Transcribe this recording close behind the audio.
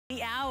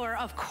The hour,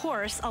 of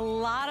course, a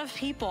lot of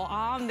people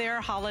on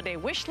their holiday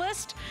wish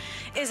list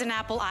is an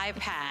Apple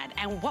iPad.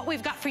 And what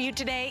we've got for you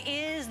today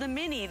is the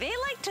mini. They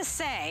like to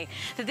say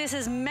that this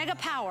is mega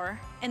power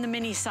in the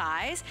mini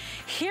size.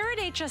 Here at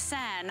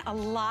HSN, a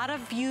lot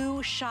of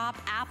you shop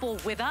Apple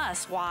with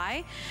us.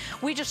 Why?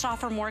 We just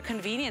offer more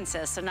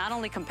conveniences. So not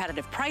only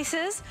competitive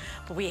prices,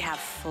 but we have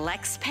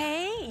flex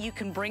pay. You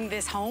can bring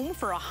this home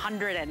for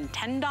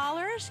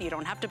 $110. You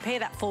don't have to pay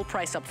that full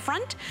price up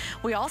front.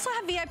 We also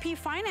have VIP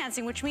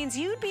financing, which means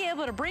you'd be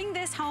able to bring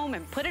this home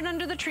and put it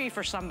under the tree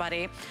for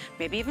somebody,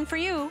 maybe even for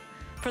you,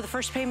 for the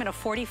first payment of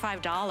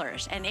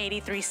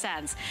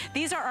 $45.83.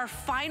 These are our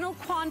final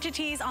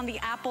quantities on the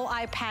Apple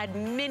iPad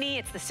mini.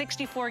 It's the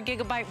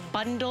 64GB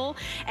bundle.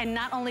 And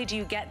not only do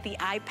you get the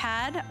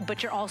iPad,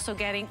 but you're also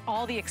getting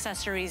all the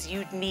accessories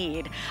you'd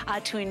need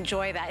to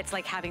enjoy that. It's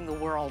like having the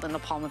world in the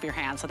palm of your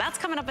hand. So that's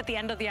coming up at the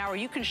end of the hour.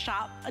 You can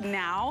shop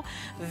now.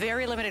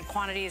 Very limited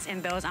quantities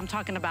in those. I'm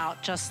talking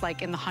about just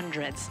like in the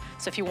hundreds.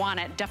 So if you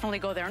want it, definitely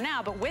go there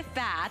now. But with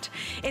that,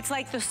 it's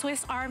like the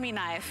Swiss Army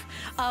knife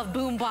of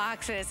boom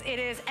boxes. It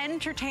is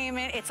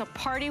entertainment. It's a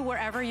party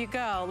wherever you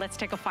go. Let's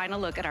take a final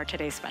look at our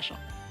today's special.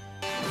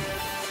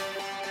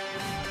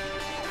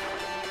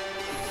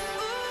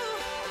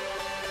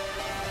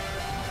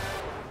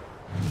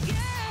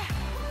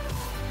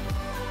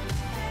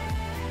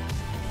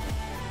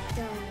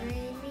 Do,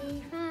 re,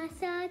 mi, fa,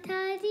 sol,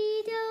 ta,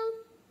 di, do.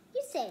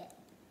 You say it.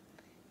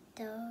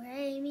 Do,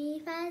 re,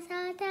 mi, fa,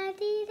 sol, ta,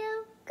 di,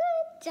 do.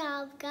 Good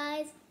job,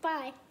 guys.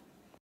 Bye.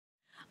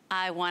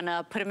 I want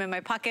to put him in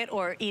my pocket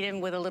or eat him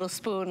with a little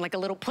spoon, like a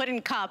little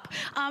pudding cup.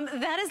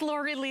 That is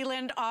Lori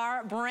Leland,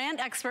 our brand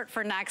expert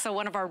for Naxa,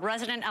 one of our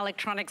resident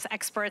electronics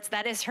experts.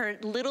 That is her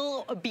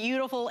little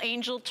beautiful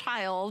angel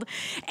child.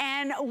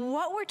 And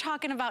what we're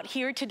talking about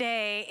here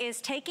today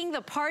is taking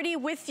the party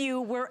with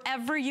you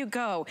wherever you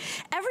go.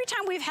 Every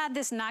time we've had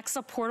this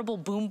Naxa portable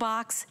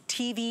boombox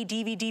TV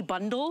DVD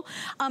bundle,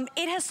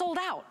 it has sold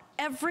out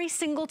every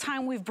single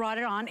time we've brought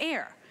it on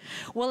air.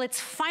 Well, it's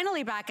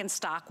finally back in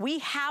stock. We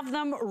have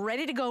them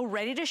ready to go,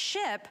 ready to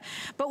ship,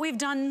 but we've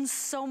done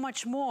so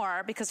much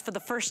more because for the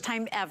first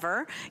time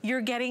ever,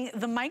 you're getting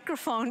the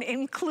microphone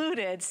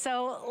included.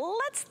 So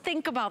let's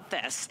think about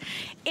this.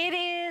 It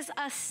is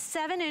a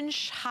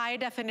 7-inch high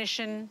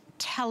definition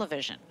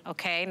television,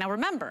 okay? Now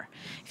remember,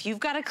 if you've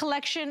got a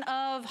collection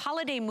of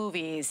holiday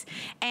movies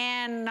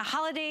and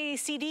holiday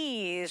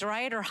CDs,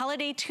 right, or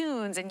holiday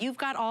tunes, and you've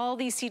got all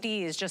these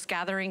CDs just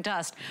gathering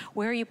dust,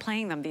 where are you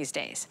playing them these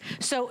days?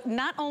 So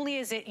not only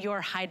is it your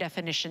high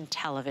definition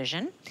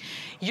television,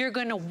 you're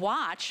gonna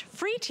watch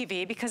free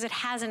TV because it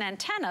has an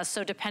antenna,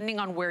 so depending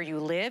on where you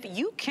live,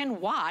 you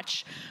can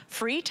watch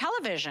free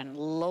television,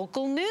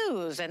 local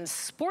news and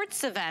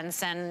sports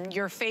events and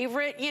your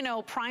favorite, you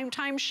know,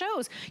 primetime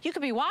shows. You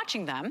could be watching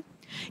them.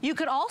 You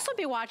could also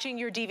be watching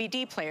your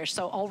DVD player.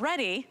 So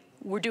already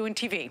we're doing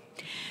TV.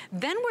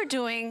 Then we're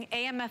doing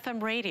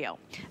AM/FM radio.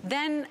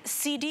 Then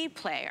CD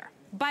player.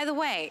 By the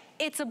way,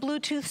 it's a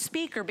Bluetooth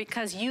speaker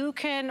because you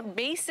can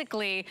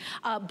basically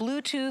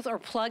Bluetooth or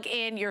plug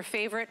in your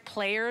favorite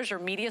players or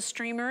media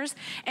streamers,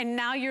 and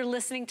now you're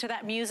listening to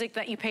that music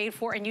that you paid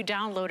for and you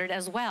downloaded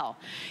as well.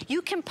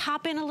 You can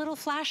pop in a little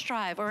flash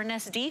drive or an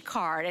SD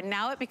card, and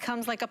now it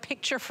becomes like a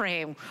picture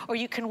frame, or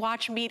you can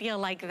watch media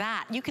like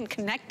that. You can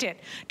connect it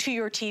to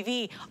your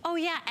TV. Oh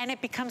yeah, and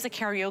it becomes a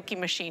karaoke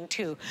machine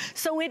too.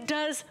 So it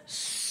does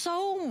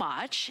so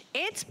much.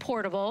 It's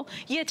portable.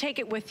 You take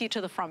it with you to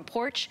the front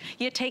porch.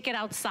 You take it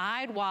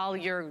outside while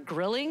you're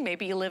grilling.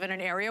 Maybe you live in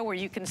an area where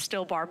you can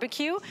still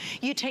barbecue.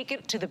 You take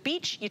it to the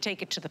beach, you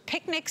take it to the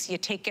picnics, you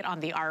take it on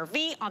the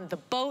RV, on the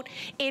boat.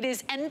 It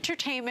is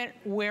entertainment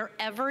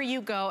wherever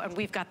you go, and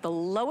we've got the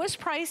lowest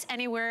price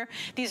anywhere.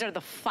 These are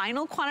the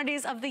final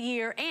quantities of the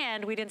year,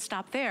 and we didn't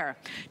stop there.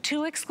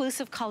 2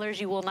 exclusive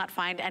colors you will not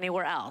find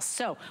anywhere else.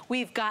 So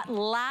we've got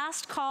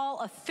last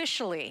call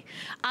officially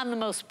on the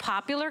most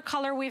popular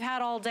color we've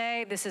had all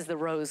day. This is the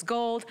rose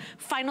gold.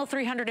 Final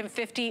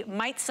 350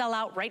 might sell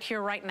out right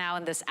here, right now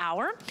in this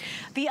hour.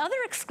 The other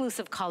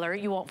exclusive color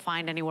you won't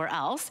find anywhere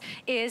else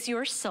is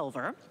your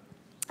silver.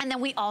 And then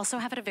we also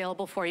have it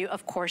available for you,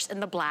 of course, in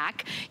the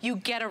black. You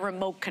get a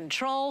remote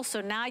control,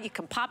 so now you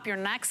can pop your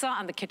Naxa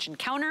on the kitchen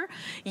counter.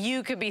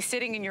 You could be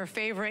sitting in your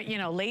favorite, you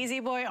know, lazy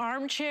boy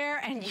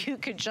armchair, and you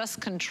could just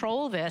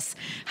control this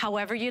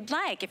however you'd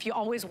like. If you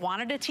always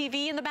wanted a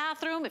TV in the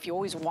bathroom, if you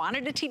always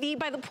wanted a TV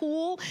by the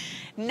pool,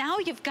 now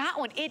you've got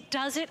one. It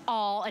does it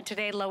all, and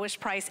today, lowest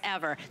price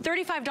ever.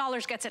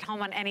 $35 gets it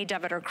home on any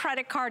debit or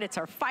credit card. It's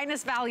our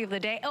finest value of the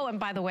day. Oh, and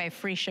by the way,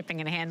 free shipping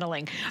and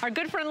handling. Our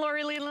good friend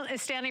Lori Leland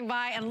is standing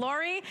by. And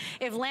Lori,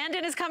 if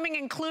Landon is coming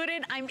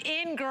included, I'm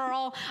in,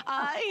 girl.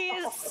 He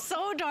is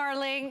so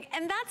darling.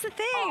 And that's the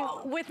thing.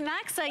 With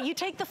Naxa, you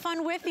take the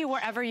fun with you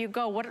wherever you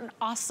go. What an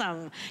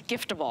awesome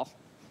giftable.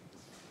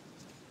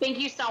 Thank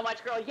you so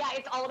much, girl. Yeah,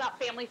 it's all about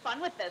family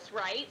fun with this,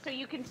 right? So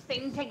you can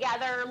sing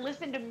together,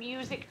 listen to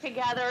music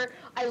together.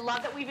 I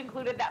love that we've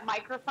included that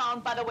microphone.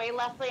 By the way,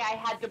 Leslie, I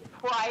had to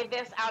pry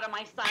this out of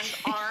my son's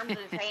arms and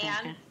his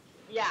hands.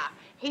 Yeah,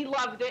 he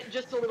loved it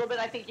just a little bit.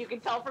 I think you can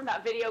tell from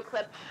that video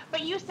clip.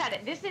 But you said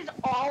it. This is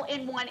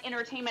all-in-one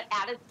entertainment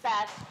at its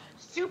best.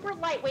 Super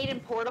lightweight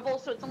and portable,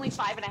 so it's only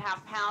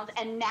 5.5 pounds.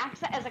 And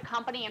NACSA as a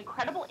company,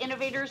 incredible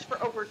innovators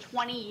for over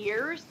 20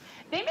 years.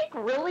 They make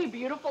really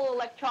beautiful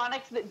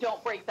electronics that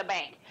don't break the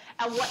bank.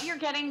 And what you're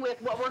getting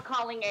with what we're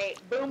calling a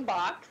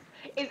boombox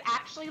is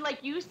actually,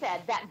 like you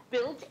said, that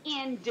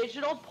built-in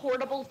digital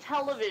portable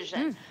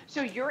television.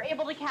 So you're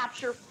able to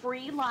capture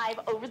free live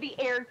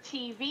over-the-air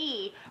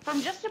TV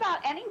from just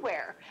about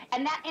anywhere.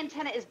 And that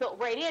antenna is built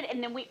right in.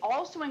 And then we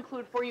also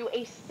include for you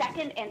a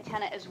second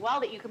antenna as well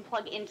that you can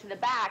plug into the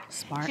back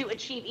to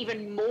achieve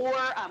even more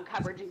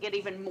coverage and get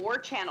even more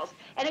channels.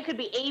 And it could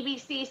be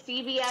ABC,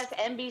 CBS,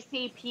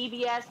 NBC,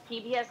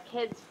 PBS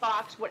Kids,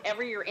 Fox,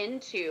 whatever you're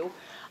into.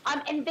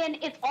 And then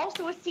it's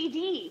also a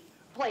CD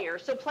player,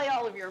 so play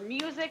all of your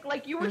music.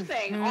 Like you were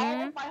saying,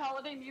 all of my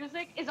holiday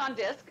music is on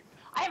disc.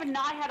 I have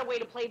not had a way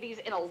to play these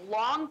in a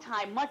long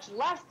time, much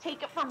less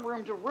take it from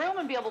room to room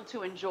and be able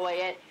to enjoy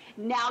it.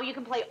 Now you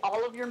can play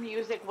all of your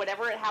music,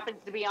 whatever it happens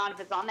to be on,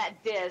 if it's on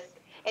that disc.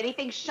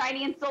 Anything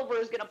shiny and silver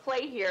is going to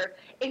play here,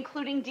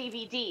 including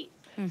DVDs.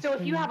 So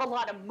if you have a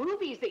lot of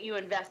movies that you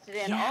invested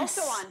in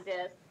also on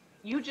disc,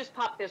 you just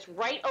pop this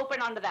right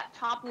open onto that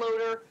top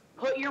loader,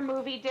 put your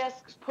movie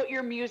discs, put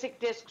your music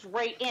discs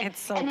right in. It's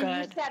so and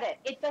then good. You said it.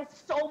 It does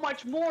so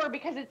much more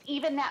because it's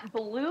even that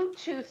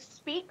Bluetooth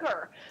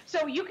speaker.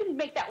 So you can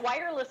make that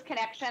wireless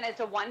connection. It's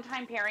a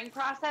one-time pairing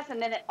process,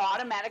 and then it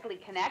automatically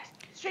connects.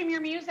 Stream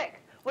your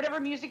music.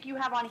 Whatever music you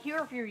have on here,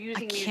 if you're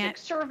using music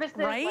services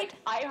like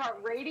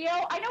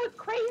iHeartRadio. I know it's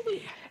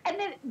crazy. And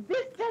then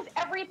this does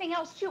everything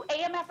else too.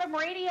 AM/FM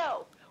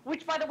radio,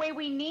 which, by the way,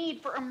 we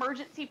need for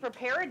emergency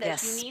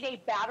preparedness. You need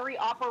a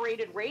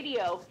battery-operated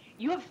radio.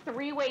 You have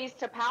 3 ways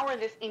to power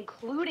this,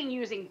 including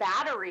using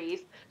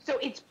batteries. So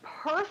it's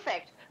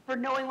perfect for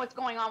knowing what's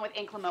going on with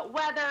inclement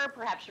weather.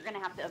 Perhaps you're going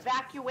to have to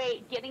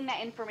evacuate, getting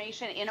that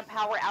information in a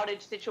power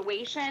outage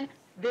situation.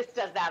 This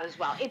does that as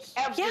well. It's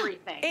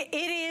everything. Yeah,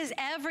 it is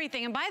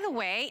everything. And by the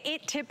way,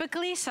 it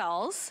typically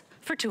sells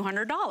for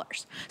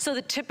 $200. So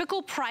the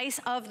typical price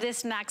of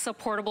this NACSA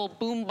portable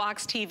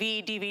boombox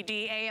TV,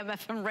 DVD,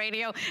 AM/FM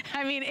radio,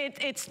 I mean,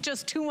 it's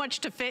just too much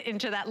to fit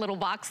into that little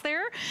box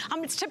there.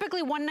 It's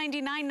typically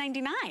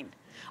 $199.99.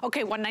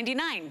 Okay,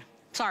 $199.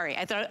 Sorry,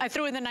 I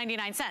threw in the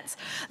 99 cents.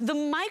 The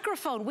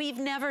microphone, we've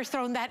never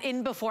thrown that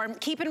in before.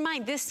 Keep in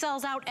mind, this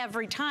sells out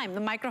every time. The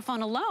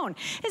microphone alone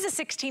is a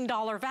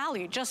 $16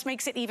 value. Just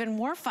makes it even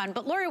more fun.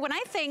 But Lori, when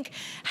I think,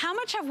 how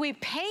much have we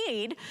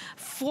paid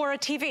for a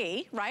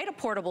TV, right? A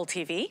portable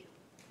TV.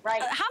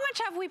 Right. How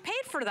much have we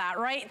paid for that,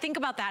 right? Think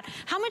about that.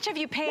 How much have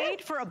you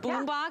paid for a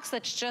boombox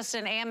that's just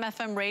an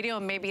AM/FM radio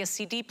and maybe a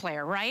CD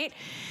player, right?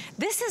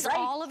 This is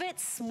all of it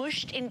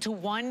smushed into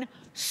one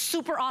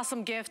super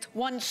awesome gift,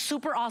 one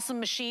super awesome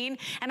machine.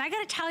 And I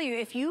gotta tell you,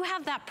 if you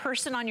have that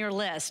person on your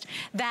list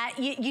that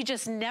you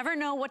just never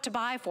know what to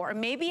buy for, or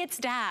maybe it's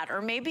dad,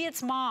 or maybe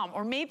it's mom,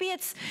 or maybe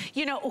it's,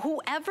 you know,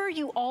 whoever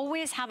you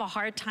always have a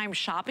hard time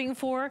shopping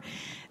for,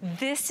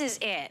 this is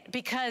it.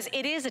 Because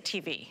it is a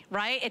TV,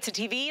 right? It's a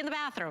TV in the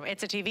bathroom.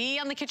 It's a TV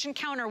on the kitchen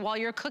counter while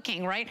you're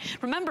cooking, right?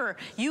 Remember,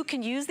 you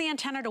can use the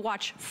antenna to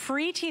watch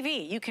free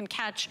TV. You can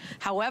catch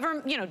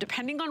however, you know,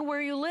 depending on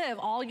where you live,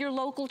 all your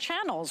local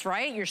channels,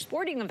 right? Your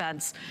sporting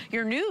events,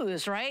 your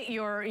news, right?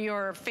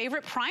 Your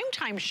favorite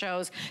primetime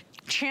shows.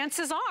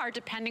 Chances are,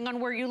 depending on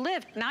where you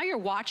live, now you're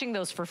watching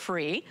those for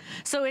free.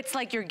 So it's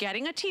like you're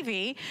getting a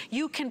TV.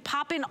 You can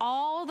pop in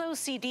all those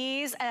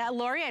CDs.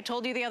 Lori, I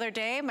told you the other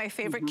day, my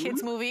favorite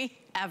kids movie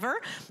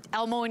ever,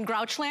 Elmo in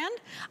Grouchland.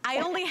 I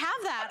only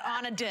have that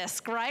on a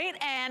disc, right?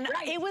 And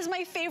it was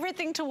my favorite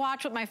thing to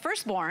watch with my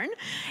firstborn.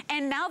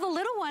 And now the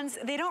little ones,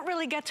 they don't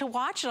really get to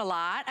watch it a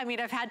lot. I mean,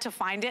 I've had to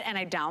find it and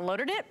I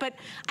downloaded it, but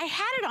I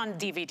had it on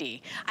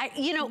DVD.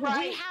 You know,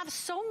 we have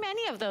so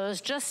many of those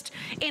just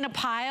in a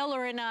pile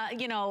or in a,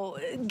 you know,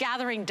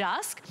 gathering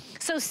dust.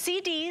 So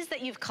CDs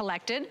that you've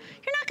collected,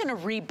 you're not gonna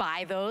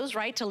rebuy those,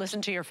 right, to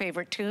listen to your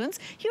favorite tunes.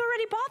 You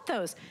already bought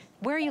those.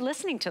 Where are you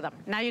listening to them?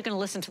 Now you're gonna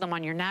listen to them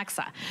on your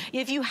NACSA.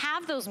 If you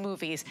have those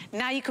movies,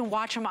 now you can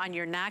watch them on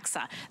your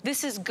NACSA.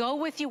 This is go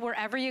with you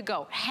wherever you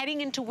go. Heading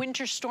into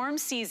winter storm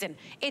season,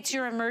 it's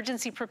your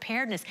emergency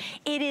preparedness.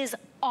 It is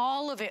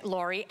all of it,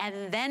 Lori,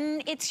 and then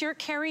it's your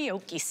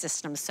karaoke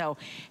system. So,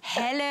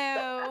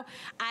 hello,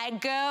 I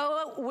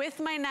go with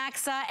my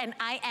NACSA and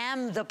I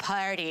am the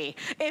party.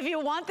 If you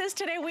want this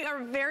today, we are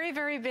very,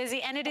 very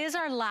busy and it is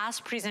our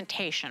last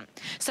presentation.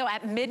 So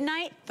at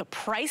midnight, the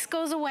price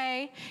goes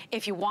away.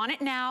 If you want it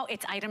now,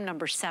 it's item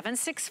number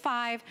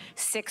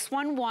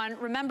 765611.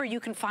 Remember, you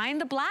can find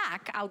the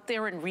black out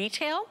there in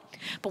retail,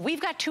 but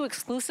we've got 2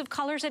 exclusive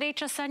colors at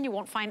HSN you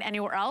won't find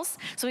anywhere else.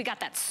 So we got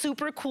that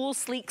super cool,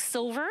 sleek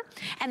silver,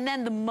 And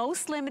then the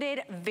most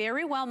limited,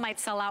 very well might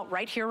sell out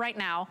right here, right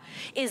now,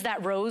 is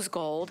that rose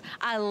gold.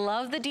 I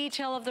love the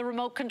detail of the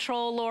remote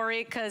control,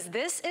 Lori, because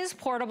this is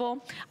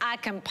portable. I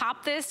can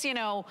pop this, you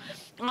know,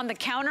 on the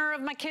counter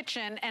of my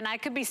kitchen, and I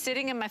could be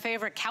sitting in my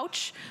favorite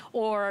couch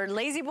or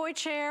lazy boy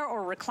chair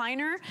or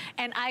recliner,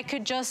 and I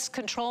could just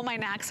control my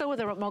Naxa with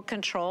a remote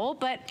control.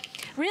 But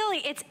really,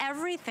 it's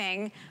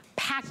everything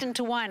packed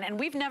into one. And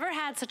we've never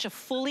had such a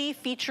fully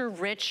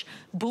feature-rich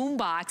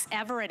boombox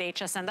ever at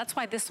HSN. That's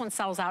why this one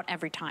sells out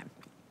every time.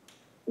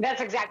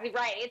 That's exactly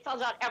right. It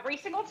sells out every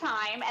single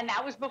time, and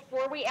that was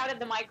before we added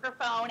the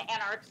microphone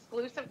and our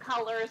exclusive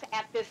colors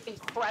at this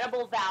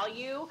incredible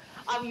value.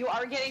 You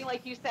are getting,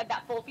 like you said,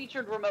 that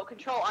full-featured remote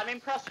control. I'm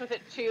impressed with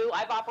it, too.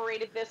 I've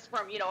operated this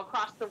from, you know,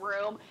 across the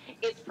room.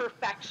 It's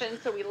perfection,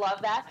 so we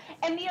love that.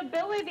 And the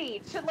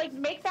ability to, like,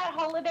 make that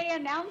holiday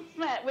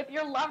announcement with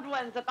your loved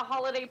ones at the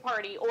holiday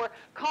party, or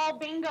call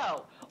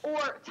bingo.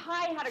 Or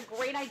Ty had a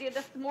great idea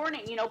this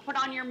morning, you know, put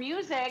on your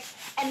music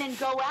and then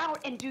go out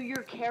and do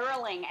your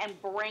caroling and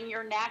bring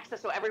your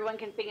Naxa so everyone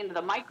can sing into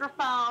the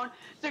microphone,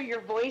 so your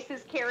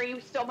voices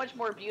carry so much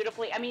more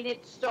beautifully. I mean,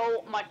 it's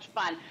so much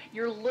fun.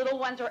 Your little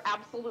ones are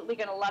absolutely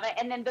going to love it.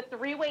 And then the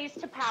 3 ways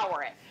to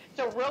power it.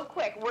 So real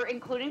quick, we're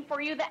including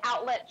for you the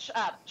outlet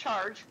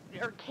charge,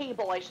 or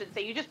cable, I should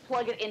say. You just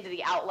plug it into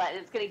the outlet, and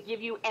it's going to give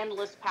you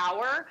endless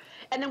power.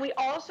 And then we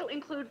also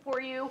include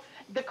for you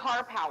the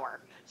car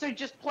power. So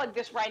just plug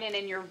this right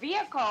in your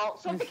vehicle.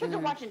 So if the kids are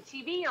watching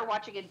TV or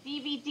watching a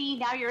DVD,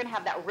 now you're going to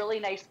have that really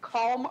nice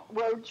calm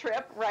road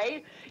trip,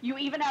 right? You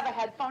even have a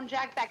headphone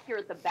jack back here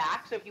at the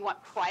back. So if you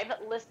want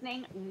private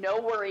listening, no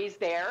worries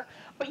there.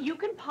 But you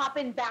can pop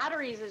in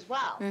batteries as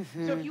well.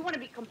 So if you want to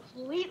be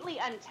completely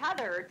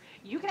untethered,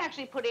 you can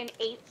actually put in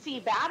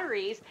 8C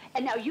batteries,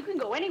 and now you can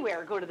go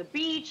anywhere. Go to the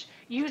beach,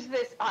 use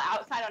this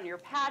outside on your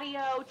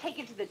patio, take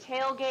it to the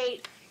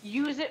tailgate.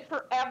 Use it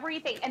for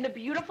everything. And the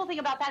beautiful thing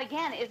about that,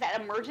 again, is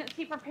that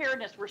emergency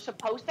preparedness. We're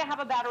supposed to have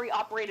a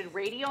battery-operated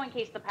radio in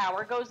case the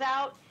power goes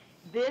out.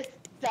 This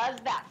does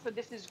that. So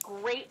this is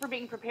great for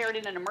being prepared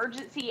in an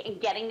emergency and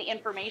getting the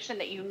information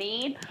that you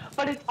need.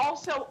 But it's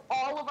also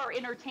all of our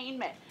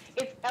entertainment.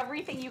 It's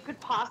everything you could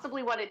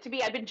possibly want it to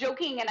be. I've been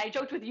joking, and I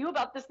joked with you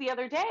about this the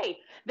other day,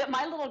 that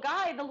my little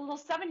guy, the little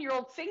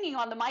 7-year-old singing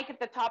on the mic at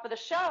the top of the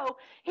show,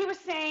 he was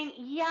saying,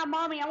 yeah,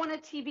 Mommy, I want a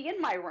TV in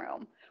my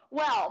room.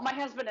 Well, my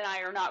husband and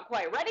I are not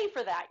quite ready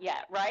for that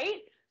yet,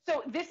 right?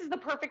 So this is the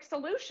perfect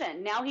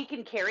solution. Now he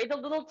can carry the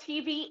little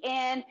TV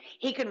in.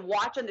 He can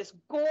watch on this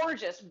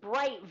gorgeous,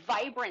 bright,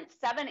 vibrant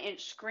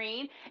 7-inch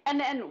screen. And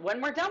then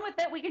when we're done with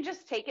it, we can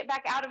just take it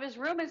back out of his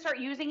room and start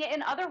using it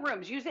in other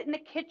rooms. Use it in the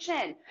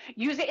kitchen.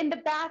 Use it in the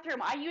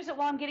bathroom. I use it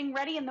while I'm getting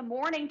ready in the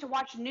morning to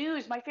watch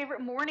news, my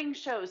favorite morning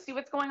shows, see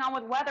what's going on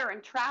with weather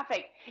and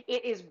traffic.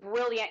 It is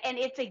brilliant. And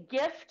it's a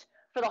gift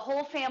for the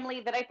whole family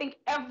that I think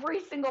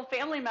every single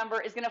family member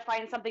is going to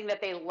find something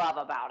that they love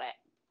about it.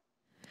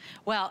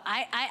 Well,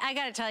 I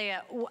got to tell you,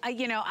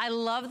 you know, I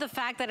love the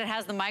fact that it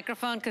has the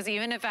microphone, because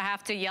even if I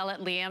have to yell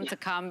at Liam to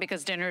come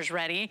because dinner's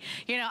ready,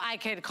 you know, I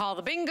could call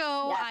the bingo,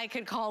 I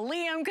could call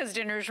Liam because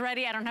dinner's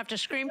ready. I don't have to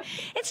scream.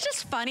 It's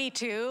just funny,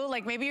 too.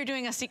 Like, maybe you're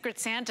doing a Secret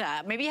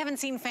Santa. Maybe you haven't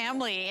seen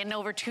family in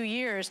over 2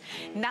 years.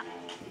 Now,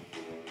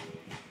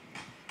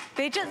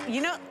 they just,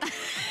 you know...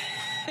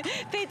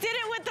 They did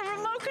it with the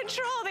remote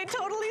control. They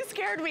totally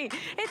scared me.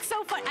 It's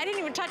so fun. I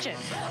didn't even touch it.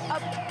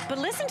 But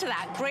listen to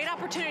that. Great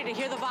opportunity to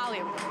hear the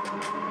volume.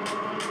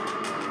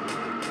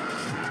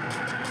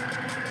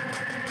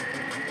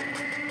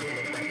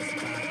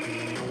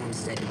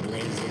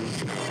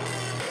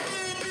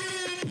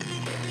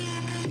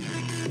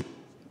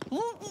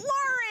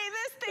 Lori,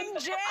 this thing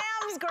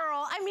jams,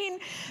 girl. I mean,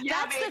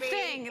 that's the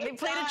thing. They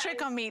played a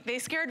trick on me. They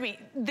scared me.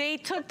 They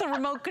took the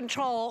remote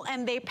control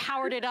and they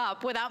powered it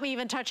up without me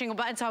even touching a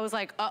button. So I was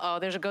like, uh-oh,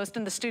 there's a ghost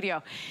in the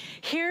studio.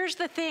 Here's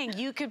the thing.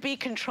 You could be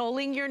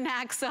controlling your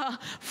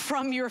Naxa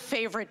from your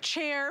favorite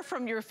chair,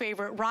 from your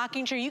favorite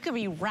rocking chair. You could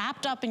be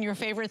wrapped up in your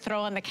favorite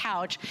throw on the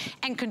couch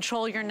and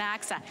control your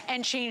Naxa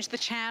and change the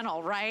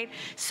channel, right?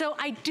 So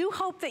I do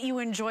hope that you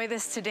enjoy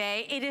this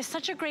today. It is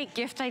such a great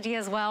gift idea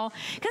as well,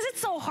 because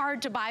it's so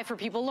hard to buy for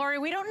people. Lori,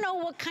 we don't know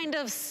what kind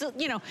of,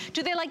 you know,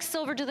 do they like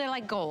silver? Do they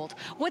like gold?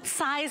 What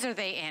size are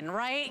they in,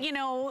 right? You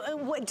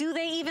know, do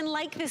they even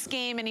like this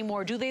game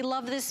anymore? Do they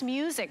love this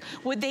music?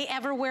 Would they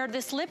ever wear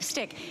this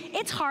lipstick?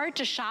 It's hard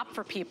to shop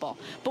for people.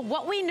 But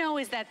what we know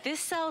is that this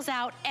sells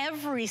out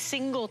every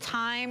single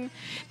time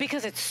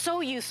because it's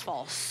so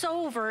useful,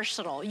 so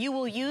versatile. You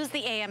will use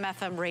the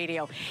AM/FM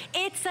radio.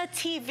 It's a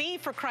TV,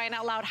 for crying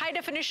out loud, high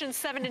definition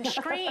 7-inch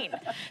screen.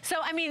 So,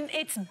 I mean,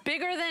 it's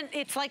bigger than,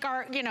 it's like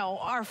our, you know,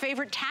 our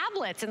favorite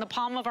tablets in the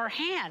palm of our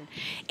hand.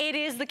 It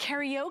is the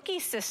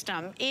karaoke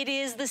system. It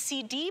is the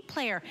CD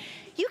player.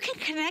 You can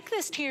connect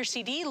this to your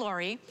CD,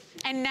 Lori,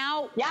 and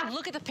now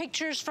look at the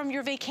pictures from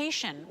your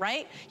vacation,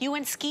 right? You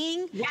went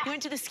skiing, you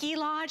went to the ski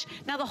lodge,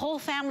 now the whole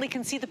family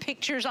can see the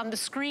pictures on the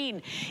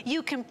screen.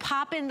 You can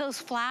pop in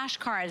those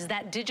flashcards,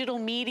 that digital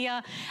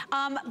media,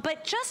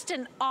 but just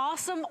an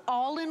awesome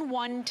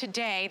all-in-one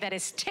today that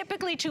is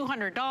typically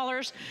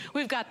 $200.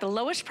 We've got the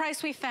lowest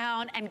price we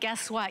found, and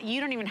guess what?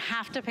 You don't even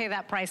have to pay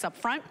that price up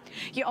front.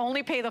 You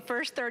only pay the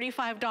first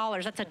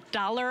 $35. That's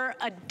 $1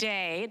 a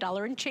day,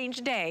 $1 and change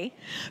a day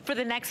for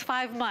the next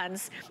 5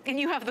 months, and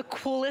you have the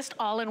coolest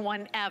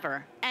all-in-one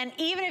ever. And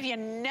even if you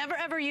never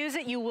ever use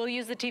it, you will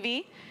use the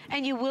TV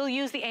and you will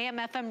use the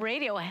AM/FM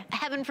radio.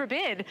 Heaven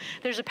forbid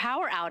there's a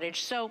power outage.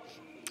 So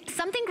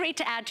something great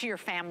to add to your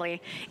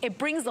family. It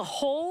brings the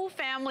whole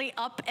family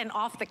up and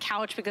off the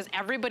couch because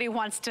everybody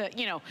wants to,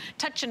 you know,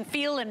 touch and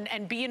feel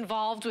and be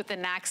involved with the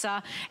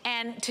Naxa.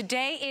 And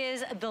today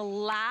is the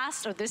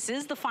last, or this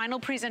is the final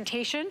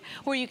presentation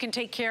where you can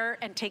take care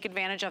and take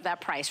advantage of that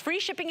price. Free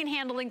shipping and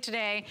handling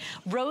today.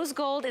 Rose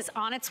gold is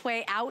on its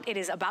way out. It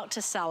is about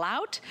to sell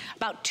out.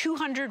 About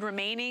 200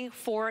 remaining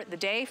for the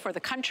day, for the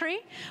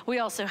country. We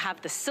also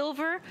have the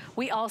silver.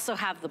 We also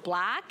have the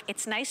black.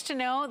 It's nice to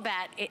know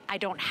that I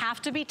don't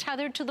have to be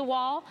tethered to the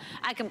wall.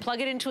 I can plug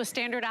it into a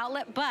standard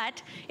outlet,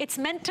 but it's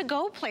meant to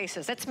go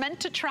places. It's meant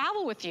to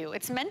travel with you.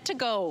 It's meant to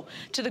go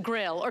to the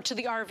grill or to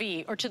the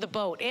RV or to the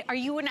boat. Are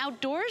you an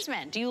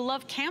outdoorsman? Do you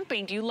love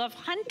camping? Do you love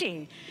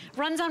hunting?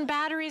 Runs on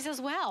batteries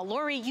as well.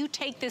 Lori, you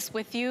take this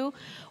with you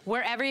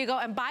wherever you go.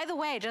 And by the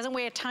way, it doesn't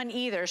weigh a ton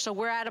either. So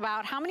we're at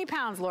about how many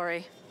pounds,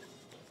 Lori?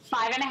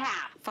 5.5.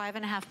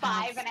 5.5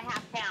 pounds.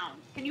 5.5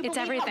 pounds. Can you believe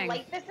everything. how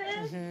light this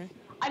is?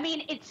 I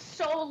mean, it's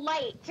so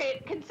light,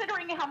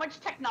 considering how much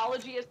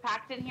technology is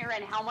packed in here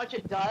and how much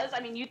it does. I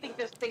mean, you'd think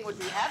this thing would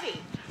be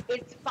heavy.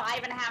 It's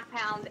 5.5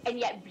 pounds and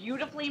yet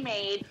beautifully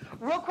made.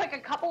 Real quick, a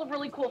couple of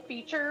really cool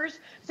features.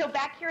 So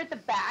back here at the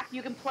back,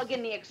 you can plug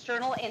in the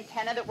external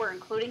antenna that we're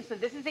including. So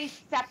this is a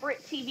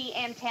separate TV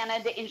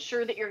antenna to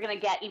ensure that you're going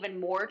to get even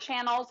more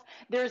channels.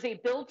 There's a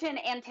built-in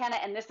antenna,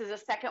 and this is a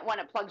second one.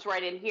 It plugs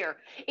right in here.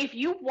 If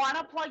you want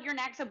to plug your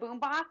Naxa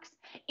boombox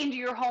into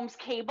your home's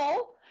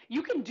cable,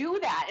 you can do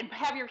that and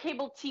have your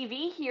cable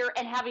TV here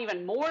and have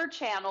even more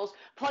channels.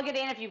 Plug it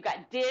in if you've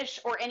got Dish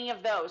or any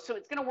of those. So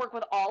it's going to work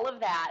with all of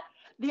that.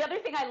 The other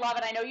thing I love,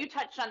 and I know you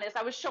touched on this,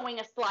 I was showing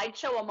a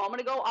slideshow a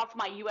moment ago off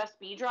my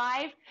USB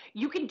drive.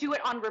 You can do it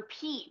on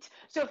repeat.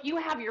 So if you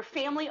have your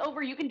family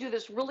over, you can do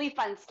this really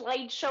fun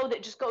slideshow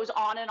that just goes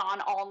on and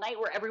on all night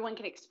where everyone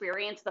can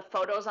experience the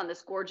photos on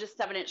this gorgeous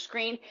 7-inch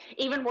screen.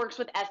 Even works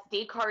with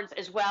SD cards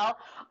as well.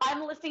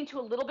 I'm listening to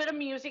a little bit of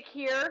music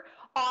here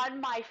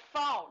on my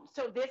phone.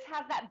 So this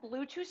has that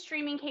Bluetooth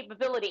streaming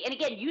capability. And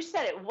again, you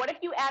said it. What if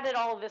you added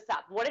all of this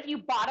up? What if you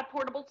bought a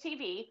portable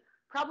TV?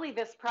 Probably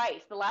this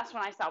price. The last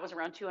one I saw was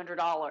around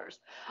 $200.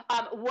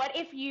 What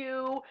if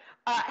you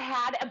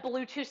had a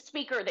Bluetooth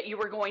speaker that you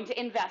were going to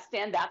invest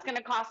in? That's going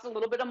to cost a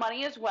little bit of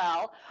money as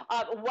well.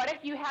 What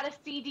if you had a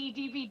CD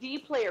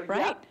DVD player?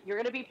 Right. Yep, you're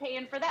going to be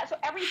paying for that. So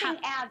everything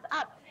adds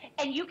up.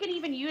 And you can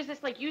even use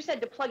this, like you said,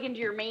 to plug into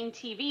your main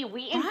TV.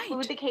 We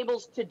include the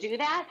cables to do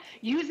that.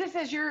 Use this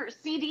as your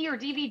CD or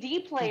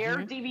DVD player,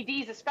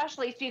 DVDs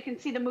especially, so you can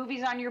see the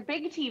movies on your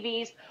big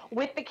TVs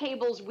with the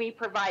cables we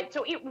provide.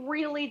 So it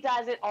really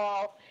does it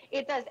all.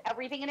 It does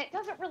everything, and it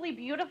does it really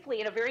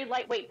beautifully in a very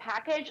lightweight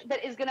package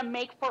that is going to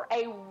make for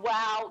a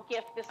wow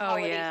gift this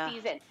holiday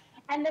season.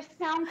 And the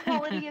sound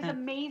quality is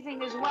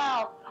amazing as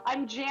well.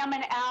 I'm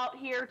jamming out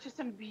here to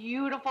some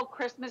beautiful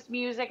Christmas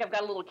music. I've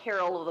got a little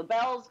Carol of the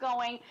Bells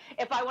going.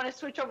 If I want to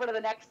switch over to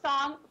the next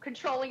song,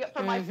 controlling it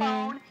from my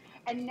phone.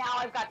 And now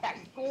I've got that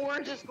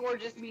gorgeous,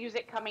 gorgeous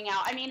music coming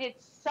out. I mean,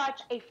 it's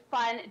such a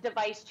fun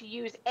device to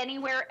use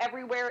anywhere,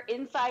 everywhere,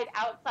 inside,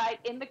 outside,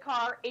 in the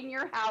car, in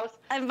your house.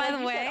 And by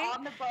the way,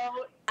 on the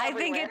boat, I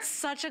think it's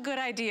such a good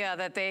idea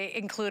that they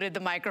included the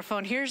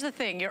microphone. Here's the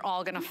thing, you're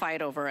all gonna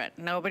fight over it.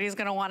 Nobody's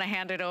gonna wanna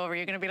hand it over.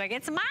 You're gonna be like,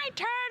 it's my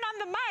turn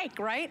on the mic,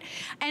 right?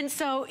 And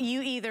so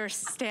you either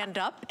stand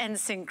up and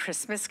sing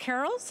Christmas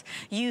carols,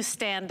 you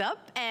stand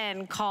up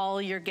and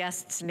call your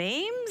guests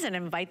names and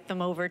invite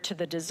them over to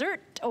the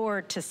dessert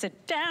or to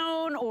sit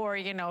down or,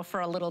 you know,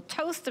 for a little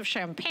toast of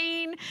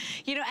champagne.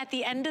 You know, at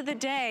the end of the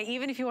day,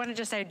 even if you want to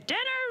just say, dinner's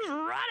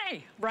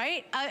ready,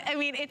 right? I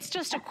mean, it's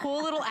just a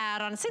cool little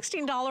add-on,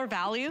 $16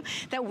 value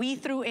that we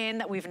threw in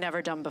that we've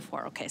never done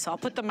before. Okay, so I'll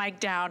put the mic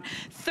down.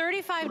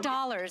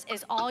 $35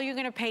 is all you're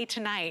gonna pay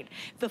tonight.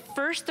 The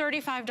first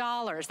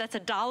 $35, that's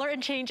 $1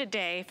 and change a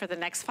day for the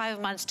next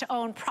 5 months to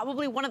own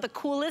probably one of the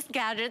coolest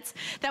gadgets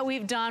that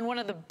we've done, one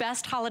of the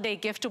best holiday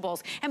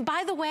giftables. And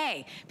by the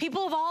way,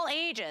 people of all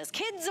ages,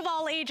 kids of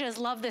all ages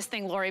love this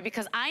thing, Lori,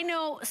 because I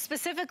know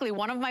specifically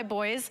one of my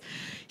boys,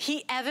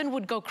 Evan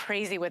would go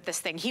crazy with this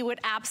thing. He would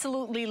absolutely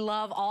absolutely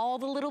love all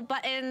the little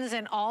buttons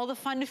and all the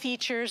fun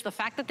features, the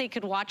fact that they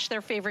could watch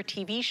their favorite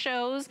TV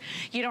shows.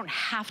 You don't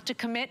have to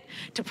commit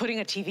to putting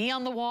a TV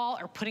on the wall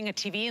or putting a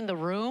TV in the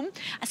room.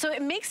 So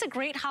it makes a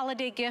great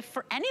holiday gift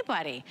for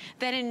anybody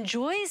that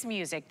enjoys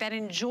music, that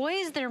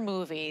enjoys their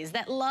movies,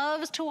 that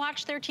loves to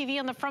watch their TV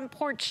on the front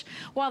porch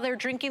while they're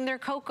drinking their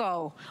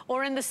cocoa,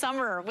 or in the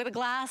summer with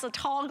a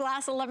tall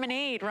glass of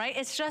lemonade, right?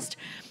 It's just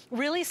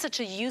really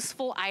such a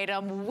useful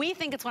item. We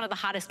think it's one of the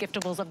hottest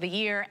giftables of the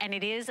year, and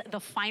it is the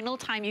final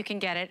time you can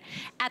get it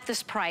at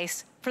this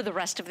price for the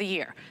rest of the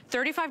year.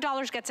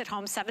 $35 gets it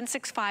home.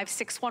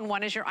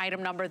 765-611 is your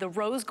item number. The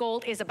rose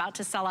gold is about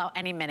to sell out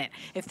any minute.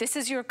 If this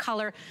is your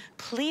color,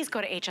 please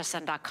go to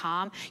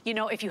hsn.com. You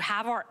know, if you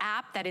have our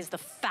app, that is the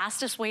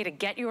fastest way to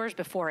get yours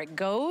before it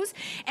goes.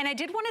 And I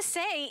did want to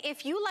say,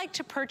 if you like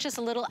to purchase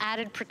a little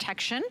added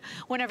protection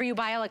whenever you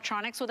buy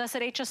electronics with us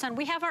at HSN,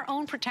 we have our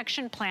own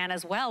protection plan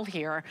as well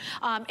here.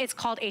 It's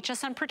called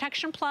HSN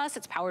Protection Plus.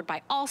 It's powered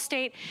by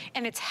Allstate,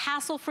 and it's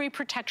hassle-free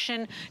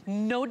protection,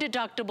 no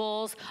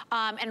deductibles,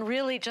 and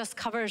really just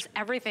covers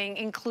everything,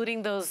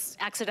 including those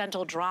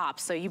accidental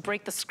drops. So you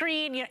break the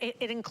screen,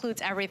 it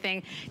includes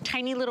everything.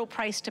 Tiny little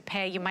price to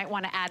pay. You might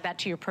want to add that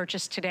to your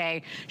purchase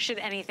today should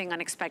anything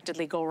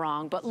unexpectedly go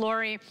wrong. But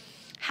Lori,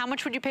 how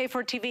much would you pay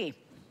for a TV?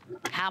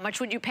 How much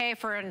would you pay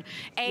for an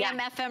AM,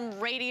 FM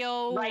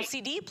radio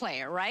CD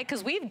player, right?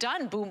 Because we've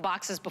done boom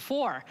boxes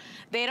before.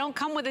 They don't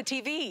come with a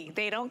TV.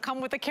 They don't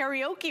come with a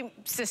karaoke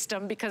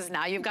system because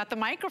now you've got the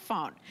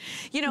microphone.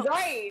 You know,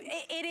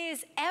 it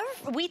is,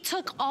 we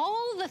took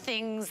all the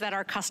things that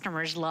our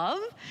customers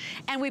love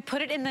and we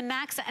put it in the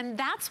Naxa, and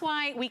that's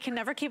why we can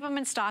never keep them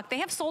in stock. They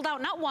have sold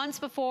out not once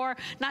before,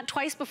 not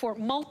twice before,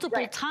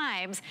 multiple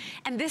times.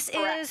 And this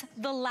is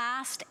the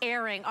last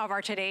airing of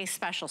our today's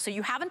special. So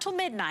you have until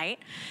midnight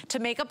to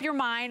make up your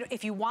mind.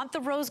 If you want the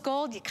rose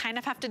gold, you kind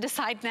of have to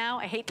decide now.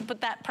 I hate to put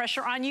that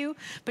pressure on you,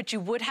 but you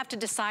would have to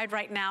decide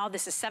right now.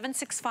 This is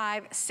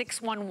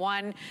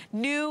 765-611,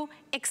 new,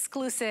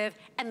 exclusive,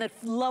 and the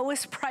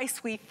lowest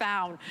price we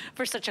found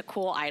for such a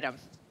cool item.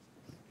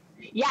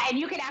 Yeah, and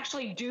you can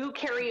actually do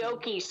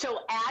karaoke.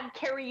 So add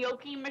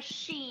karaoke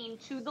machine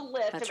to the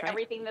list of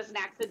everything this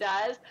Naxa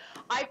does.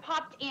 I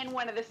popped in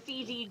one of the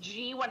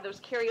CDG, one of those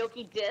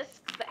karaoke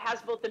discs that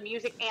has both the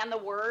music and the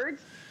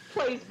words,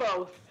 plays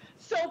both.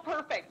 So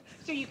perfect.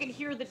 So you can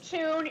hear the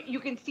tune, you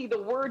can see the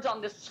words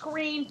on the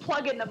screen,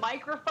 plug in the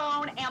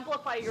microphone,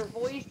 amplify your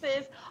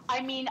voices.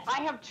 I mean,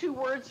 I have 2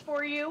 words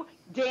for you: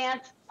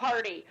 dance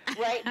party,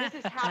 right? This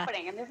is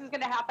happening, and this is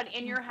going to happen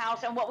in your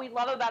house. And what we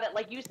love about it,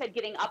 like you said,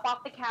 getting up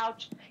off the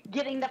couch,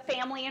 getting the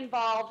family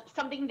involved,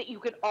 something that you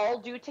could all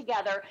do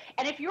together.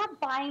 And if you're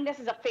buying this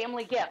as a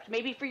family gift,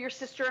 maybe for your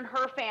sister and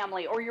her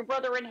family, or your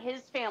brother and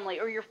his family,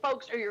 or your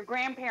folks, or your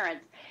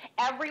grandparents,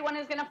 everyone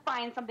is going to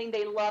find something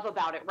they love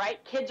about it,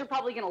 right? Kids are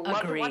probably going to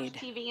love to watch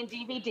TV and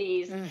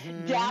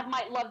DVDs. Dad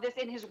might love this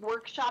in his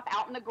workshop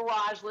out in the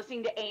garage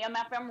listening to AM,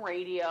 FM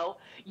radio.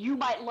 You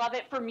might love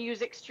it for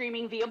music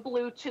streaming via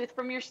Bluetooth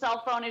from your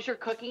cell phone as you're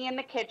cooking in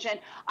the kitchen.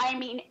 I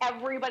mean,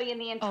 everybody in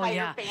the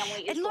entire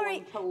family is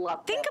going to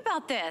love this. Think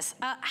about this.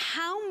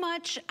 How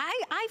much,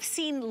 I've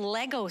seen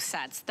Lego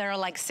sets that are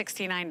like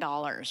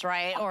 $69,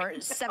 right? Or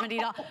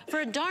 $70 for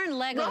a darn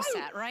Lego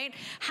set, right?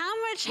 How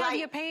much have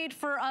you paid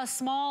for a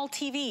small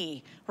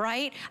TV,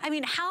 right? I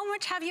mean, how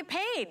much have you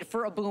paid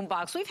for a boom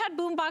box? We've had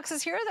boom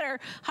boxes here that are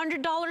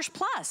 $100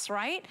 plus,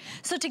 right?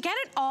 So to get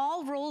it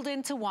all rolled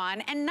into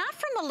one, and not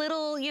from a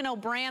little, you know,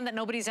 brand that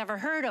nobody's ever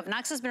heard of.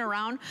 Naxa's been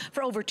around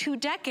for over 2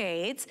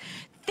 decades.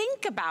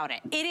 Think about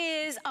it. It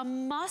is a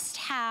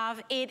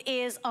must-have. It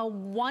is a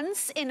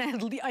once in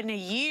a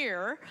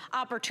year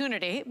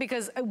opportunity,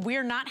 because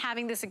we're not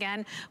having this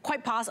again.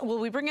 Quite possible. Will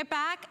we bring it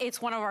back?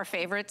 It's one of our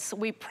favorites.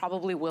 We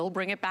probably will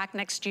bring it back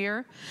next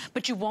year,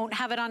 but you won't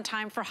have it on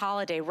time for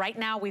holiday. Right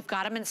now, we've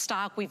got them in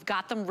stock. We've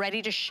got them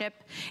ready to ship.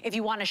 If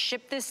you want to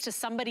ship this to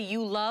somebody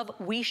you love,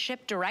 we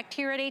ship direct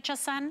here at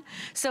HSN.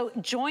 So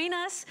join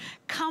us.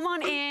 Come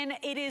on in.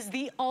 It is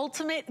the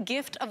ultimate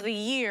gift of the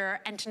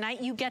year, and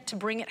tonight you get to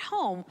bring it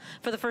home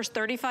for the first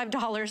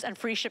 $35 and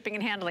free shipping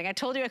and handling. I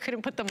told you I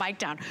couldn't put the mic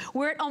down.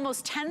 We're at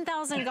almost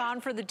 10,000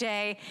 gone for the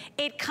day.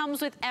 It comes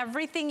with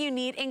everything you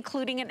need,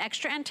 including an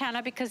extra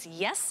antenna, because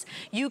yes,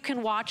 you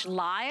can watch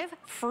live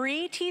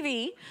free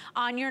TV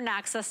on your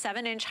Naxa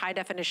 7-inch high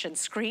definition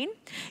screen.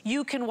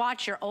 You can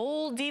watch your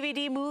old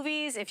DVD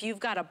movies if you've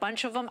got a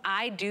bunch of them.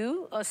 I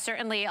do,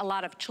 certainly a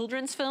lot of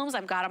children's films.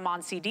 I've got them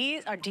on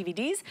CDs or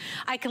DVDs.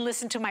 I can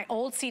listen to my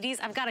old CDs.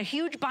 I've got a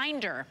huge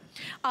binder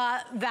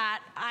that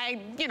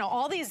you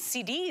know, all these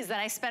CDs that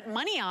I spent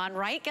money on,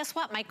 right? Guess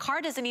what? My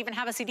car doesn't even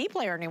have a CD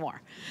player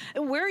anymore.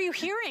 Where are you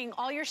hearing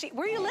all your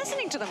where are you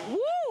listening to them?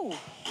 Woo!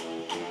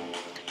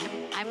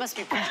 I must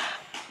be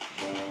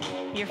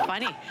You're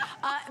funny.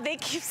 They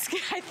keep,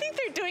 I think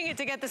they're doing it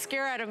to get the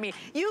scare out of me.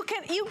 You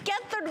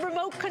get the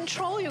remote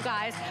control, you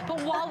guys,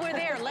 but while we're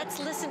there, let's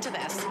listen to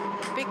this,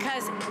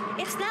 because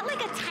it's not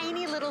like a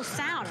tiny little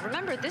sound.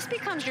 Remember, this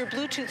becomes your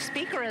Bluetooth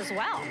speaker as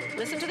well.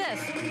 Listen to this.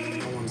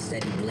 I want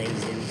steady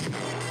blazing.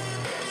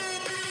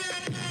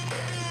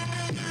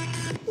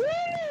 Woo!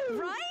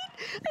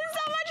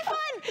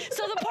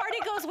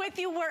 with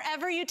you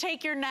wherever you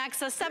take your next.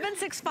 So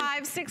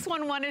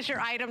 765-611 is your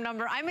item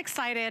number. I'm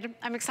excited.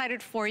 I'm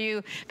excited for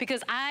you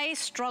because I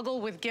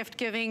struggle with gift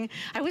giving.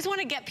 I always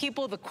want to get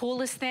people the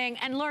coolest thing.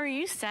 And Lori,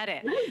 you said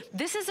it.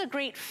 This is a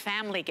great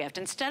family gift.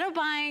 Instead of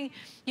buying,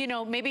 you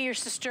know, maybe your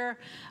sister,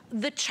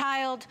 the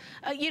child,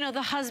 you know,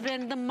 the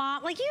husband, the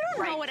mom, like you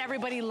don't know what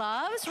everybody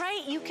loves,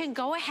 right? You can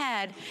go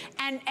ahead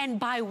and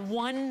buy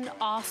one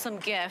awesome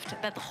gift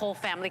that the whole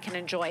family can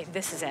enjoy.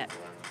 This is it.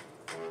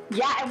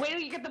 Yeah, and wait till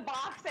you get the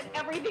box and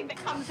everything that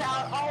comes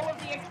out, all of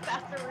the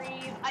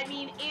accessories. I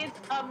mean, it's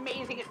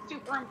amazing. It's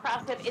super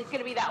impressive. It's going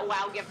to be that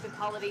wow gift this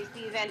holiday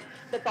season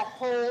that the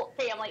whole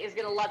family is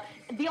going to love.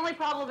 The only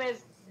problem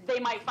is they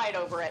might fight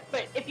over it.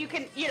 But if you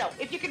can, you know,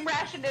 if you can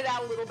ration it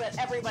out a little bit,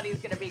 everybody's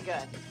going to be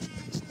good.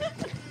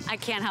 I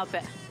can't help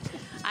it.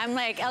 I'm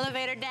like,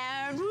 elevator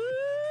down, whoop.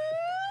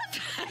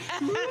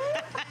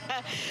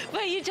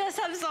 But you just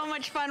have so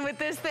much fun with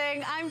this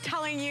thing. I'm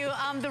telling you,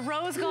 the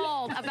rose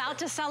gold about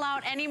to sell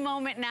out any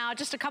moment now.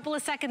 Just a couple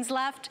of seconds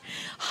left.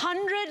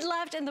 100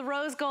 left in the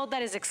rose gold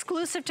that is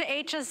exclusive to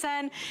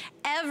HSN.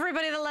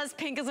 Everybody that loves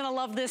pink is gonna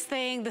love this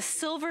thing. The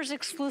silver's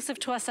exclusive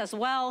to us as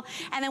well.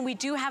 And then we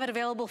do have it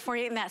available for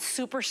you in that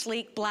super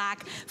sleek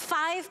black.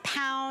 5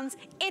 pounds,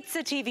 it's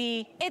a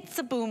TV, it's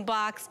a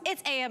boombox,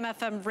 it's AM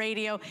FM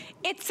radio,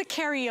 it's a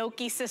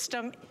karaoke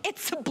system,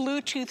 it's a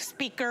Bluetooth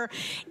speaker.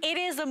 It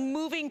is a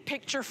moving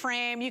picture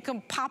frame. You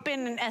can pop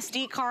in an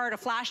SD card, a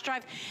flash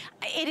drive.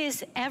 It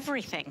is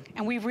everything,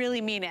 and we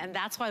really mean it, and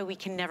that's why we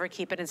can never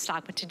keep it in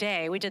stock. But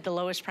today, we did the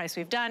lowest price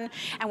we've done,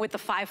 and with the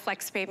 5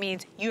 flex pay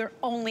means you're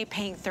only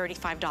paying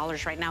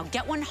 $35 right now.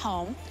 Get one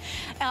home,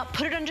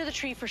 put it under the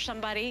tree for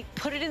somebody,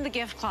 put it in the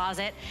gift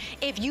closet.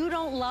 If you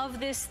don't love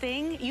this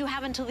thing, you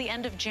have until the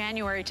end of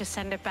January to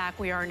send it back.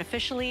 We are an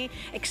officially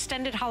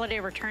extended holiday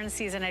return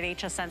season at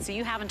HSN, so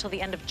you have until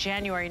the end of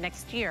January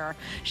next year,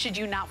 should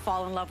you not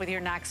fall in love with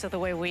your Naxa the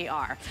way we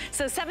are.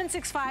 So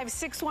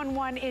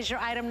 765-611 is your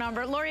item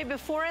number. Lori,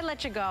 before I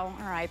let you go, all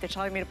right, they're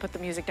telling me to put the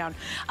music down.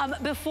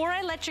 Before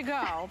I let you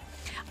go,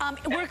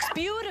 it works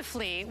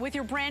beautifully with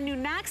your brand new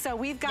Naxa.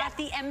 We've got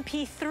the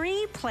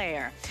MP3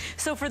 player.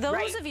 So for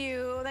those of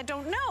you that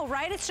don't know,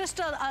 right, it's just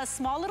a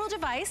small little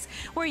device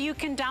where you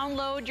can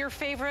download your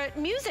favorite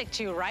music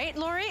to, right,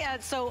 Lori?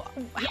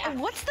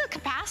 What's the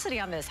capacity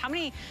on this? How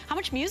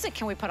much music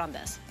can we put on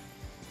this?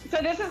 So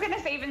this is going to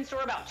save and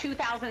store about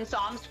 2,000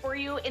 songs for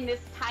you in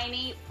this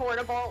tiny,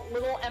 portable,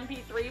 little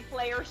MP3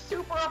 player.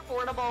 Super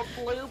affordable.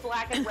 Blue,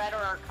 black, and red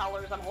are our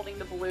colors. I'm holding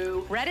the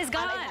blue. Red is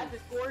gone. It has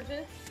this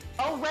gorgeous...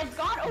 Oh, red's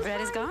gone. Oh,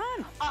 red is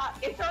gone.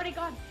 It's already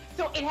gone.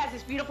 So it has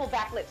this beautiful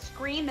backlit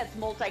screen that's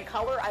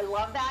multicolor. I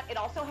love that. It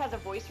also has a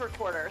voice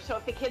recorder. So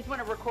if the kids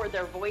want to record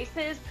their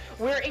voices,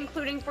 we're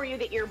including for you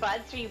the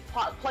earbuds. So you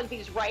plug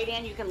these right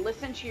in. You can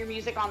listen to your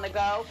music on the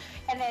go.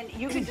 And then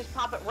you can just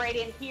pop it right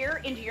in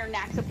here into your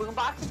Naxa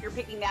boombox if you're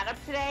picking that up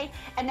today.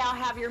 And now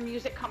have your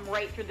music come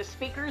right through the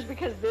speakers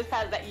because this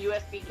has that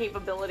USB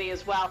capability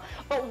as well.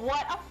 But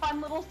what a fun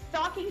little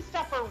stocking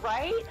stuffer,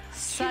 right?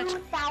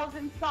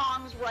 2,000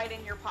 songs right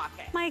in your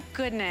pocket. My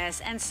goodness.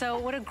 And so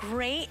what a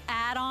great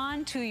add-on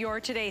to your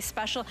today's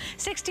special.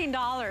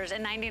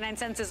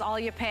 $16.99 is all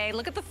you pay.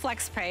 Look at the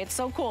flex pay. It's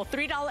so cool.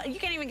 $3. You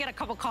can't even get a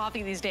cup of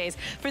coffee these days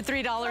for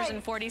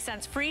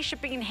 $3.40. Free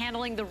shipping and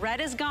handling. The red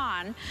is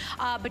gone,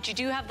 but you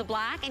do have the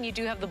black and you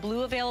do have the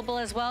blue available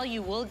as well.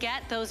 You will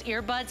get those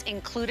earbuds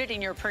included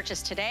in your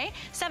purchase today.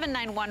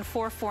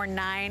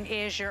 791-449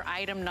 is your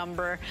item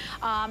number.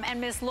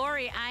 And Miss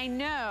Lori, I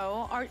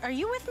know, are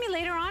you with me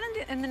later on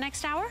in the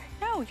next hour?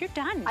 No, you're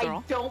done,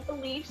 girl. I don't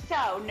believe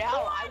so. No,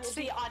 I will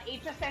be on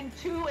HSN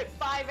 2 at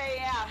 5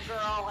 a.m.,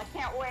 girl. I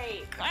can't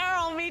wait.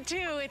 Girl, me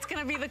too. It's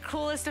going to be the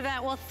coolest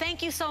event. Well,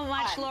 thank you so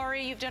much,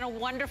 Lori. You've done a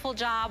wonderful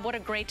job. What a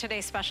great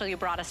Today special you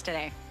brought us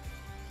today.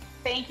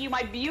 Thank you,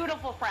 my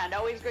beautiful friend.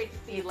 Always great to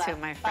see you. You too,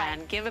 my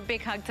friend. Bye. Give a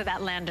big hug to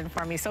that Landon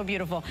for me. So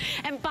beautiful.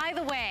 And by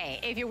the way,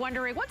 if you're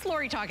wondering, what's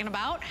Lori talking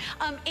about?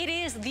 It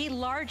is the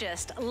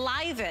largest,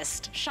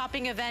 livest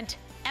shopping event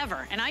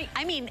ever. And I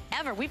mean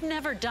ever. We've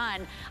never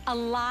done a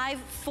live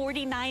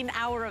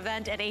 49-hour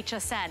event at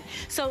HSN.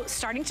 So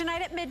starting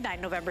tonight at midnight,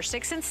 November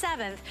 6th and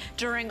 7th,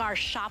 during our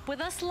Shop With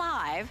Us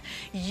Live,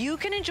 you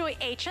can enjoy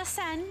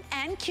HSN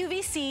and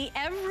QVC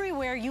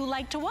everywhere you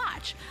like to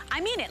watch.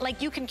 I mean it.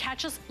 Like you can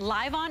catch us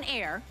live on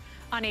air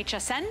on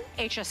HSN,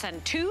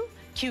 HSN2,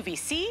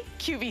 QVC,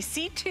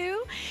 QVC2.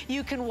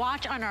 You can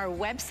watch on our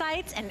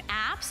websites and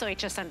apps, so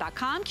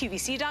hsn.com,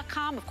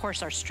 qvc.com, of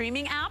course our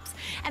streaming apps,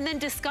 and then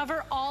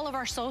discover all of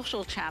our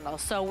social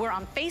channels. So we're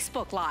on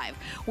Facebook Live.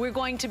 We're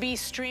going to be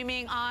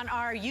streaming on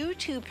our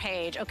YouTube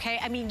page, okay?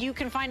 I mean, you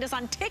can find us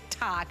on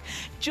TikTok.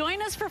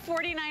 Join us for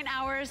 49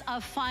 hours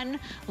of fun,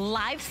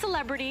 live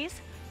celebrities,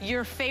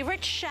 your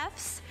favorite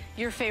chefs,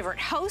 your favorite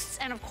hosts,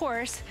 and of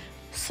course,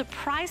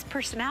 surprise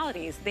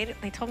personalities. They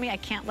told me I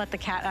can't let the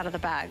cat out of the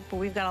bag, but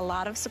we've got a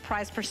lot of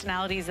surprise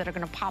personalities that are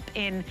going to pop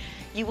in.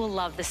 You will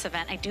love this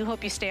event. I do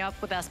hope you stay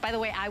up with us. By the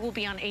way, I will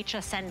be on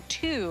HSN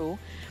 2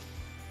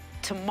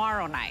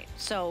 tomorrow night.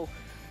 So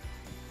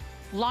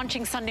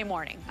launching Sunday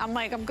morning. I'm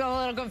like, I'm a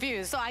little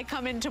confused. So I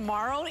come in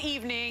tomorrow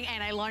evening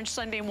and I launch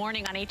Sunday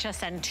morning on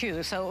HSN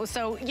 2.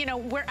 So you know,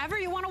 wherever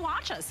you want to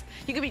watch us.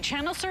 You could be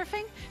channel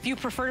surfing. If you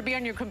prefer to be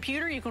on your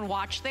computer, you can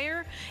watch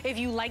there. If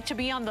you like to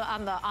be on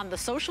the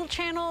social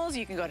channels,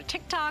 you can go to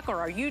TikTok or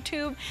our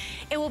YouTube.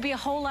 It will be a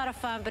whole lot of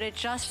fun, but it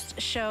just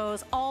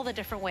shows all the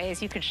different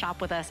ways you can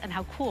shop with us and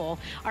how cool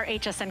our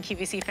HSN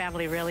QVC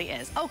family really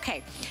is.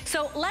 Okay,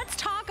 so let's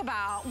talk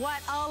about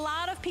what a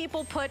lot of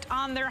people put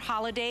on their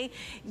holiday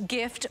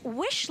gift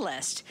wish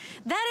list.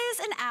 That is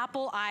an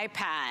Apple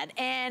iPad,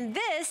 and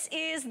this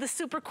is the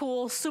super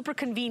cool, super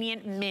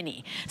convenient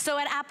mini. So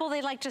at Apple,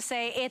 they like to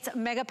say it's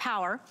mega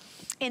power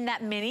in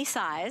that mini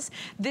size.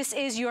 This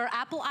is your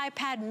Apple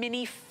iPad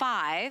Mini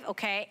 5,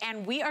 okay?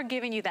 And we are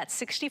giving you that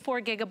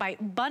 64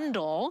 gigabyte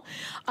bundle,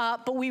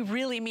 but we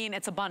really mean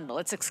it's a bundle.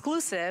 It's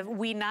exclusive.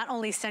 We not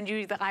only send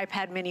you the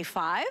iPad Mini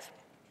 5,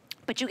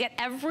 but you get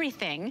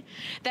everything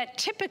that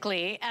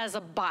typically as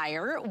a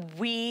buyer,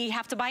 we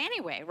have to buy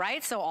anyway,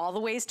 right? So all the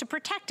ways to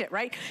protect it,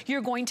 right?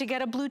 You're going to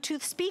get a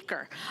Bluetooth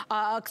speaker,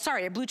 a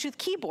Bluetooth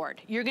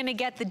keyboard. You're gonna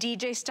get the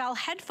DJ style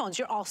headphones.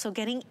 You're also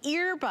getting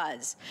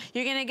earbuds.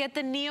 You're gonna get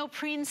the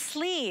neoprene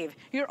sleeve.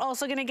 You're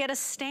also gonna get a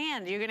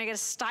stand. You're gonna get a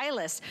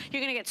stylus.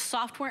 You're gonna get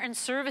software and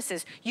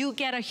services. You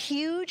get a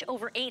huge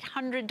over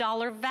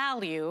 $800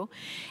 value.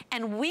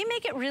 And we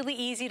make it really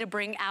easy to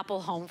bring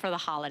Apple home for the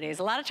holidays.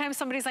 A lot of times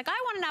somebody's like, I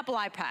want an Apple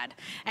iPad.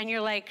 And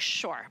you're like,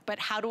 sure, but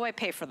how do I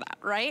pay for that,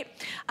 right?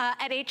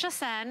 At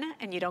HSN,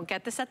 and you don't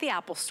get this at the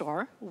Apple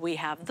store, we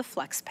have the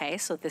Flex Pay.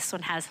 So this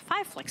one has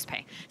 5 Flex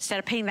Pay. Instead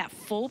of paying that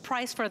full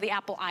price for the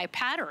Apple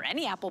iPad or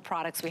any Apple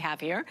products we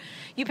have here,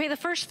 you pay the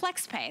first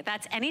Flex Pay.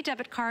 That's any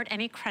debit card,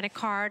 any credit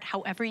card,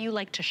 however you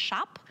like to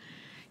shop.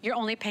 You're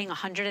only paying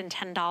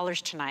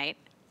 $110 tonight,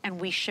 and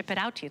we ship it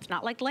out to you. It's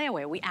not like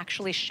layaway. We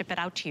actually ship it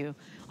out to you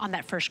on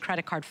that first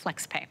credit card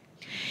Flex Pay.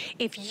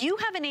 If you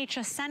have an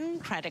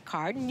HSN credit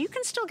card, and you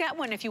can still get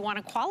one if you want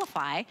to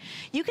qualify,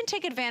 you can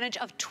take advantage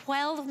of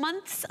 12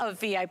 months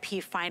of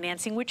VIP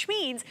financing, which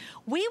means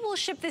we will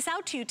ship this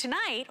out to you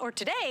tonight or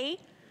today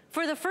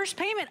for the first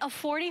payment of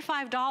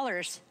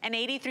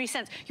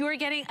 $45.83. You are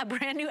getting a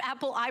brand new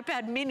Apple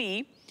iPad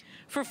mini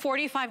for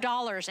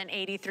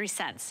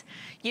 $45.83.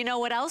 You know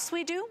what else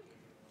we do?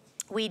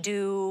 We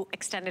do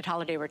extended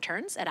holiday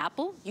returns at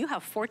Apple. You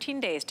have 14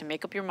 days to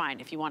make up your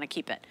mind if you want to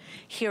keep it.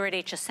 Here at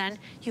HSN,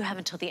 you have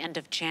until the end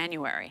of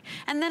January.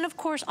 And then, of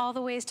course, all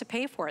the ways to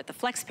pay for it. The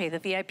FlexPay, the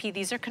VIP,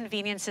 these are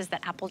conveniences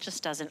that Apple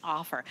just doesn't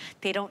offer.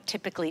 They don't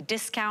typically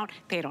discount.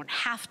 They don't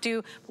have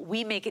to. But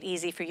we make it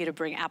easy for you to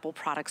bring Apple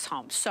products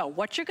home. So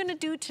what you're going to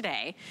do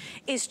today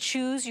is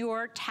choose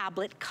your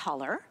tablet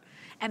color.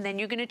 And then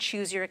you're gonna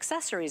choose your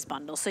accessories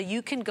bundle. So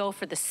you can go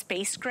for the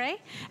space gray.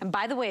 And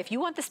by the way, if you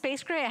want the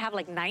space gray, I have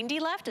like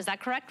 90 left. Is that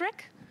correct,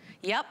 Rick?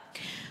 Yep.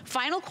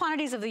 Final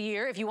quantities of the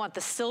year. If you want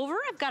the silver,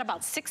 I've got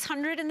about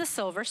 600 in the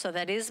silver. So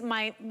that is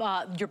my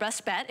your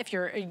best bet if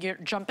you're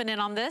jumping in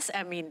on this.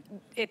 I mean,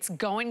 it's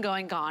gone.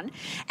 And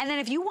then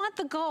if you want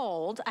the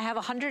gold, I have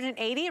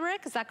 180,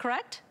 Rick, is that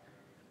correct?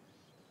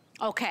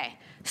 Okay,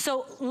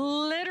 so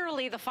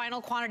literally the final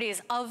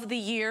quantities of the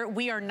year,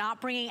 we are not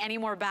bringing any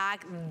more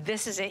back.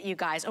 This is it, you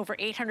guys, over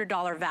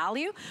 $800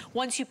 value.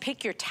 Once you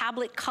pick your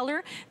tablet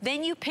color,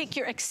 then you pick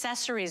your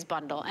accessories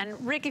bundle. And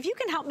Rick, if you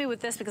can help me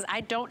with this, because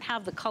I don't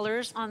have the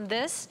colors on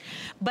this,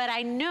 but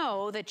I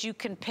know that you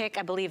can pick,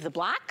 I believe, the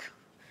black.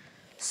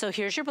 So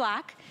here's your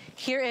black.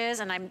 Here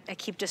is, and I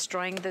keep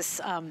destroying this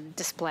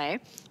display.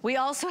 We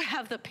also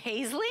have the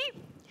paisley.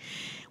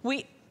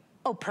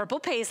 Purple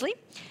paisley.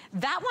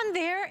 That one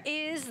there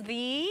is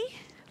the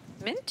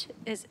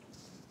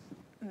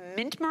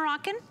mint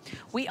Moroccan.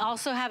 We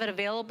also have it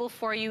available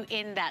for you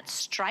in that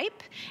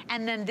stripe.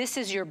 And then this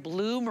is your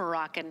blue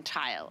Moroccan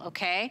tile,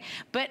 okay?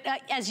 But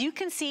as you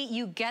can see,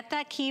 you get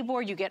that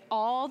keyboard, you get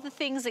all the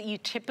things that you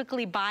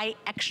typically buy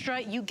extra,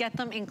 you get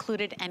them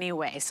included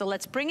anyway. So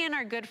let's bring in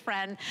our good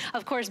friend.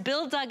 Of course,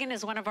 Bill Duggan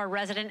is one of our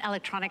resident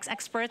electronics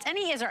experts, and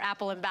he is our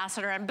Apple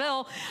ambassador. And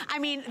Bill, I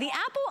mean, the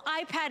Apple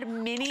iPad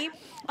mini,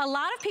 a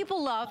lot of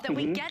people love that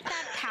we get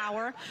that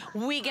power,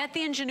 we get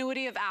the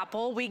ingenuity of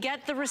Apple, we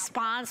get the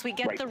response, we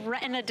get the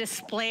Retina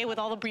display with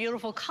all the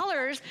beautiful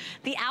colors,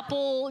 the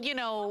Apple, you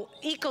know,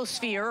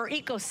 ecosphere or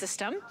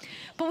ecosystem,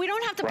 but we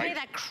don't have to pay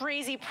that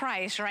crazy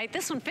price, right?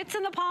 This one fits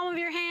in the palm of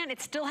your hand.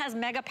 It still has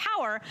mega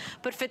power,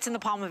 but fits in the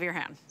palm of your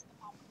hand.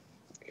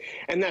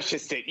 And that's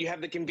just it. You have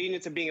the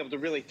convenience of being able to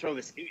really throw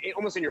this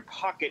almost in your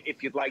pocket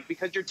if you'd like,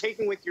 because you're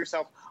taking with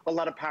yourself a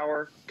lot of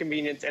power,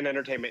 convenience, and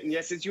entertainment. And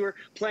yes, as you were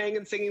playing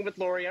and singing with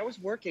Lori, I was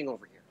working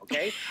over here.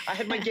 Okay, I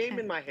had my game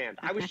in my hand.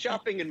 I was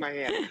shopping in my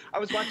hand. I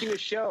was watching a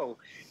show,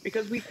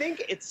 because we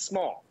think it's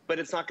small, but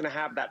it's not going to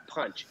have that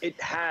punch. It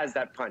has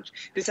that punch.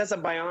 This has a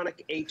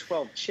Bionic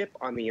A12 chip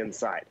on the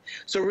inside.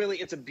 So really,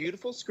 it's a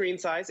beautiful screen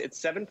size.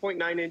 It's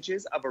 7.9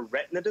 inches of a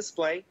Retina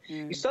display.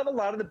 You still have a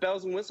lot of the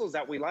bells and whistles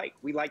that we like.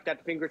 We like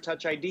that finger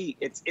touch ID.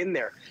 It's in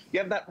there.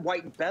 You have that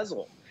white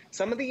bezel.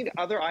 Some of the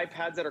other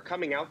iPads that are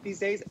coming out these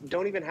days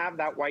don't even have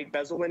that white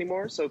bezel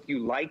anymore. So if you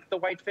like the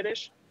white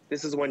finish,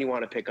 this is the one you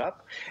want to pick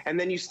up. And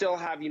then you still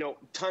have, you know,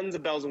 tons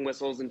of bells and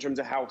whistles in terms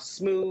of how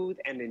smooth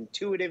and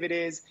intuitive it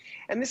is.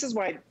 And this is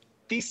why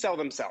these sell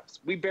themselves.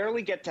 We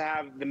barely get to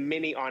have the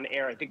Mini on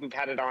air. I think we've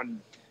had it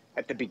on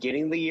at the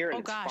beginning of the year,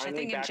 and it's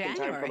finally back in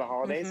time for the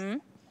holidays.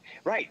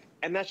 Right,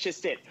 and that's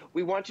just it.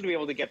 We want you to be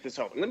able to get this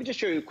home. Let me just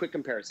show you a quick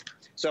comparison.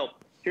 So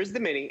here's the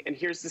Mini, and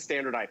here's the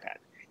standard iPad.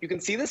 You can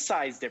see the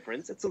size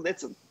difference. It's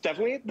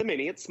definitely the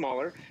Mini, it's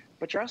smaller,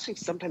 but you're actually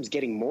sometimes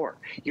getting more.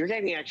 You're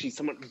getting actually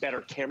somewhat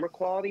better camera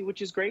quality,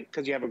 which is great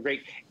because you have a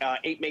great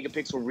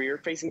 8-megapixel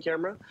rear-facing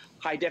camera,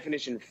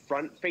 high-definition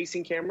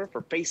front-facing camera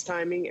for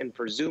FaceTiming and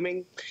for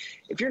Zooming.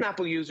 If you're an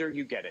Apple user,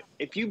 you get it.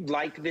 If you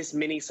like this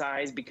Mini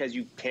size because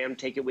you can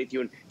take it with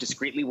you and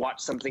discreetly watch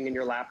something in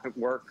your lap at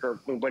work or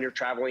when you're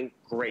traveling,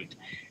 great.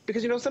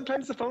 Because, you know,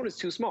 sometimes the phone is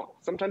too small.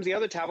 Sometimes the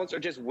other tablets are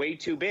just way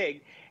too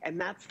big, and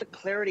that's the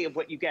clarity of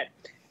what you get.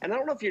 And I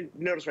don't know if you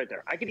noticed right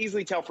there, I could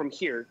easily tell from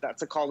here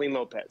that's a Colleen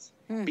Lopez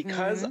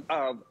because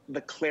of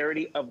the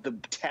clarity of the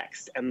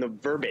text and the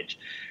verbiage.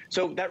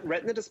 So that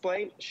Retina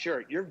display,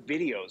 sure, your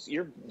videos,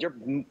 your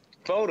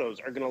photos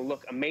are going to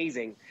look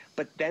amazing,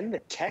 but then the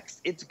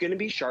text, it's going to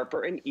be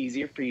sharper and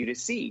easier for you to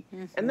see.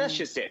 And that's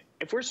just it.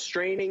 If we're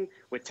straining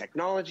with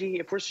technology,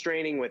 if we're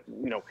straining with,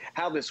 you know,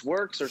 how this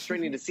works or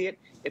straining to see it,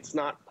 it's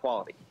not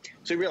quality.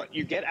 So you realize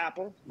you get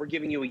Apple. We're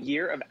giving you a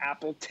year of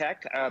Apple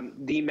tech,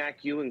 the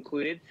Mac U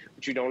included,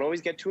 which you don't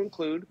always get to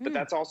include, but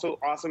that's also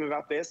awesome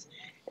about this.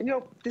 And, you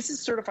know, this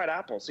is certified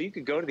Apple, so you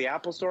could go to the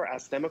Apple store,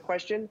 ask them a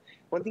question.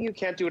 One thing you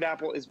can't do at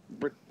Apple is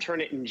return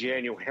it in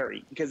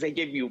January because they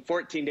give you a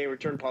 14-day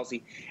return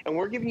policy, and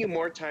we're giving you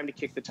more time to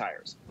kick the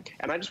tires.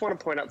 And I just want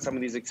to point out some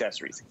of these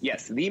accessories.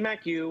 Yes, the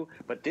Mac U,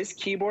 but this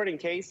keyboard and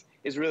case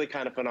is really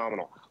kind of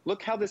phenomenal.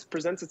 Look how this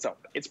presents itself.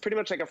 It's pretty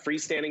much like a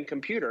freestanding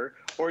computer,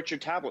 or it's your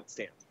tablet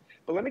stand.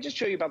 But let me just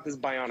show you about this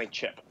bionic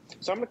chip.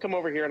 So I'm going to come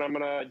over here, and I'm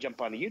going to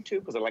jump onto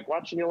YouTube because I like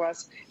watching you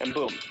less, and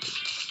boom.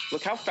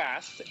 Look how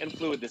fast and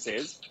fluid this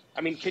is.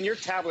 I mean, can your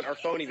tablet or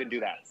phone even do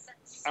that?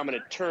 I'm going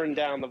to turn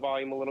down the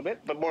volume a little bit,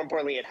 but more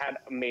importantly, it had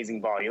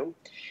amazing volume.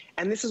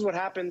 And this is what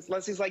happens.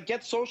 Leslie's like,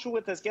 get social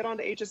with us. Get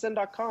onto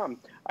hsn.com.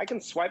 I can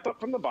swipe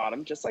up from the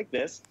bottom just like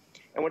this.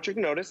 And what you're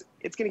going to notice,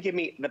 it's going to give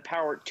me the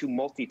power to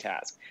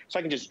multitask. So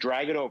I can just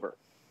drag it over.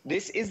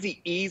 This is the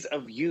ease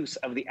of use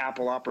of the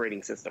Apple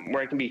operating system,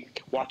 where I can be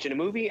watching a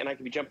movie and I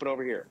can be jumping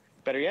over here.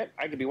 Better yet,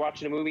 I could be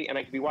watching a movie and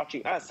I could be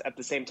watching us at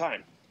the same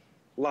time.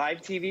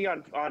 Live TV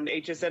on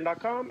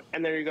hsn.com,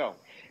 and there you go.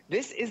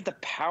 This is the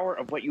power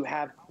of what you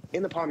have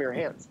in the palm of your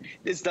hands.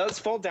 This does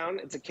fold down.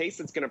 It's a case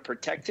that's going to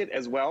protect it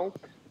as well,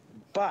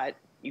 but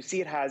you see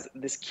it has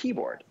this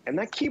keyboard, and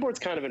that keyboard's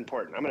kind of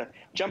important. I'm going to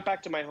jump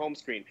back to my home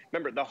screen.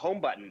 Remember, the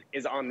home button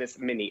is on this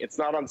Mini. It's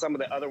not on some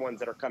of the other ones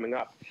that are coming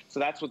up, so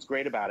that's what's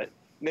great about it.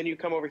 And then you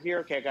come over here,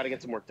 okay, I got to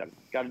get some work done.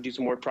 Got to do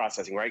some word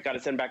processing, right? Got to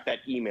send back that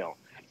email.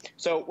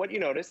 So what you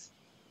notice,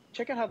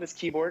 check out how this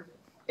keyboard,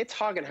 it's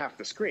hogging half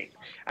the screen.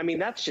 I mean,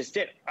 that's just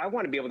it. I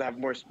want to be able to have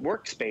more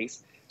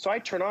workspace, so I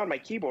turn on my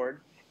keyboard,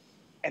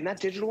 and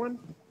that digital one,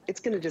 it's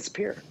going to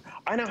disappear.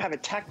 I now have a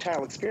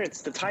tactile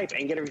experience to type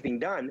and get everything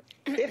done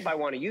if I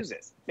want to use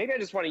this. Maybe I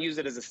just want to use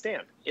it as a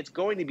stand. It's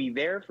going to be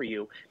there for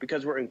you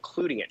because we're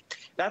including it.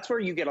 That's where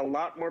you get a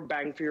lot more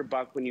bang for your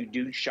buck when you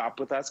do shop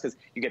with us, because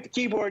you get the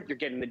keyboard, you're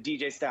getting the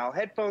DJ-style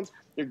headphones,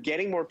 you're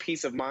getting more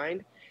peace of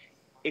mind.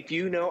 If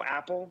you know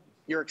Apple,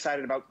 you're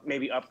excited about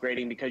maybe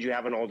upgrading because you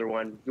have an older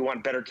one, you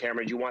want better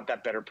cameras, you want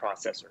that better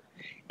processor.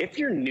 If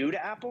you're new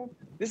to Apple,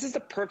 this is the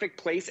perfect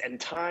place and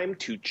time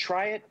to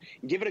try it,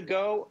 give it a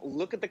go,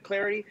 look at the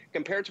clarity,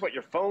 compare it to what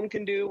your phone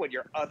can do, what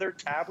your other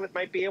tablet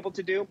might be able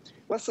to do.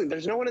 Leslie,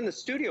 there's no one in the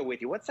studio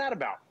with you. What's that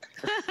about?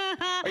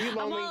 Are you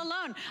lonely? I'm all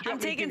alone. I'm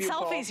taking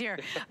selfies here.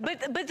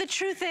 But the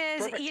truth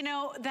is, perfect. You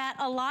know, that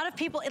a lot of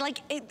people,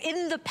 like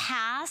in the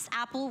past,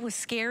 Apple was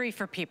scary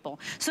for people.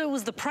 So it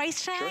was the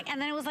price tag,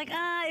 and then it was like,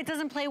 it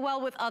doesn't play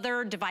well with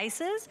other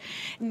devices.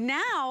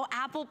 Now,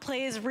 Apple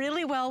plays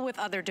really well with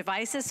other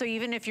devices. So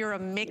even if you're a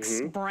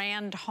mixed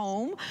brand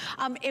home,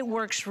 it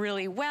works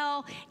really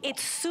well.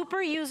 It's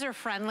super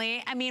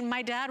user-friendly. I mean,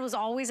 my dad was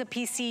always a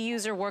PC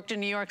user, worked in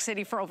New York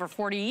City for over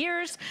 40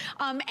 years,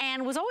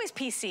 and was always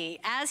PC.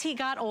 As he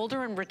got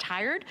older and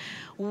retired,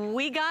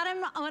 we got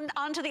him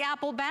onto the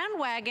Apple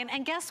bandwagon,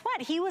 and guess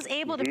what? He was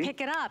able to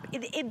pick it up.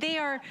 They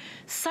are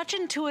such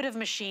intuitive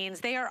machines.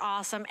 They are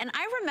awesome. And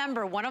I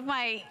remember one of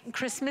my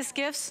Christmas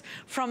gifts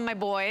from my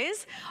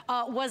boys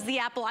was the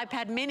Apple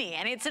iPad Mini,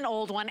 and it's an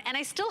old one, and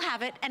I still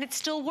have it, and it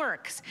still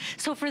works.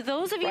 So for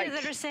those of you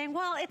that are saying,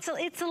 well,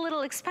 it's a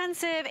little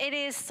expensive, it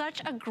is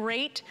such a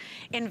great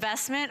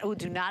investment. Oh,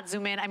 do not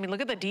zoom in. I mean,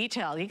 look at the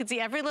detail. You can see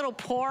every little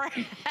pore.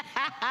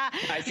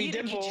 I see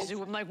dimples.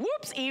 I'm like,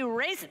 whoops,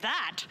 erase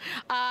that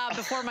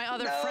before my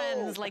other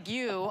friends like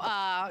you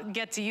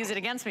get to use it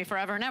against me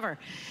forever and ever.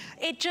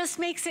 It just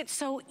makes it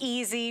so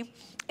easy.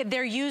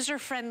 They're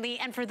user-friendly,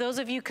 and for those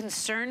of you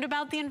concerned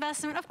about the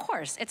investment, of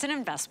course, it's an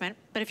investment,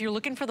 but if you're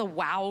looking for the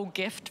wow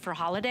gift for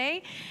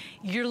holiday,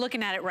 you're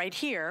looking at it right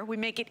here. We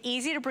make it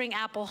easy to bring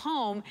Apple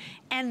home,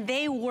 and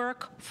they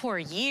work for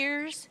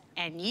years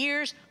and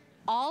years.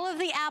 all of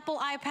the Apple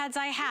iPads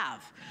I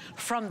have,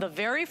 from the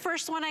very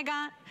first one I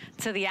got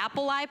to the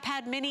Apple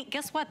iPad mini,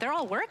 guess what? They're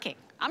all working.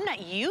 I'm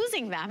not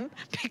using them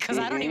because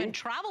I don't even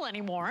travel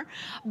anymore,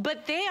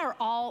 but they are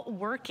all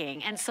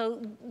working. And so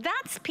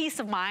that's peace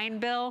of mind,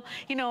 Bill,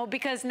 you know,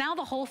 because now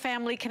the whole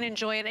family can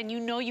enjoy it, and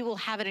you know you will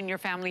have it in your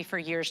family for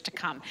years to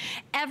come.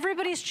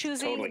 Everybody's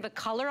choosing the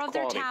color of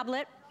their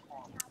tablet.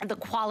 The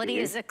quality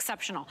is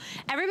exceptional.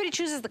 Everybody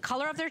chooses the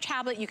color of their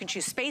tablet. You can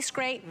choose space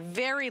gray,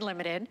 very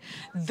limited.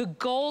 The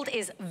gold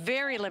is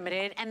very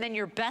limited. And then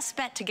your best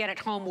bet to get it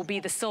home will be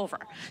the silver.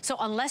 So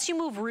unless you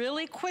move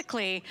really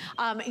quickly,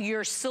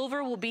 your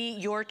silver will be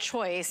your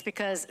choice,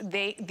 because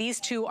these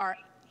two are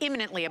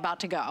imminently about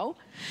to go.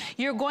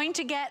 You're going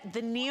to get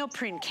the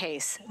neoprene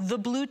case, the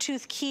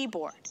Bluetooth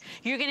keyboard.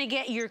 You're gonna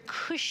get your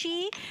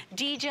cushy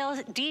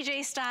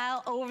DJ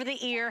style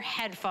over-the-ear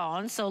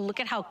headphones. So look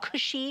at how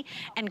cushy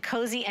and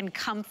cozy and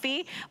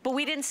comfy. But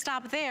we didn't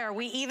stop there.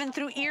 We even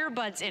threw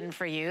earbuds in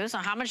for you. So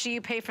how much do you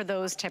pay for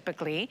those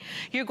typically?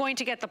 You're going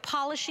to get the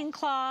polishing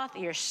cloth,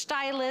 your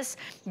stylus,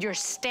 your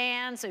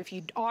stand. So if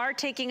you are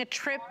taking a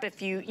trip,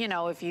 if you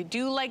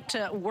do like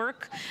to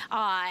work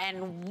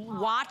and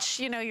watch,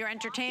 your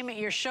entertainment,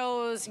 your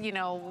shows,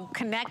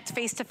 connect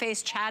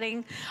face-to-face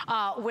chatting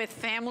with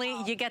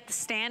family, you get the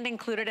stand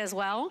included as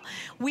well.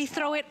 We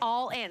throw it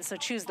all in. So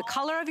choose the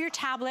color of your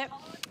tablet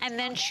and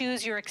then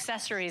choose your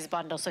accessories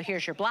bundle. So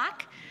here's your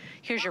black,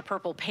 here's your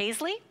purple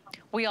paisley.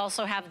 We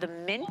also have the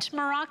mint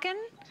Moroccan.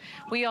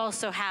 We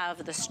also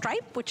have the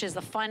stripe, which is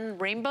the fun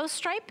rainbow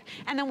stripe.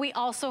 And then we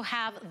also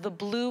have the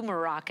blue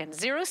Moroccan.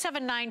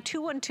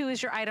 079212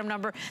 is your item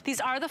number.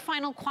 These are the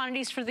final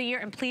quantities for the year.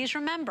 And please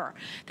remember,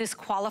 this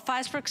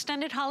qualifies for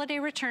extended holiday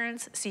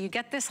returns. So you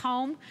get this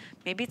home,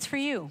 maybe it's for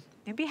you.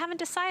 Maybe you haven't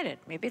decided.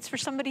 Maybe it's for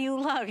somebody you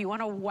love. You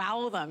want to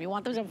wow them. You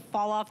want them to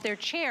fall off their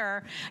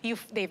chair.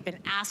 They've been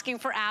asking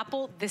for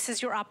Apple. This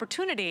is your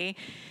opportunity.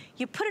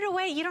 You put it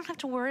away. You don't have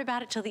to worry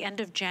about it till the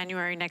end of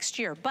January next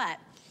year. But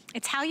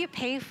it's how you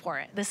pay for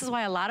it. This is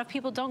why a lot of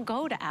people don't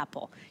go to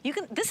Apple.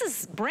 This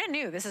is brand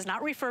new. This is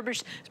not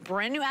refurbished. It's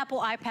brand new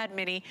Apple iPad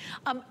mini.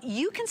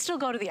 You can still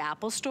go to the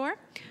Apple store,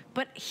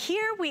 but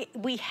here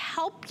we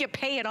help you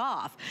pay it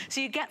off.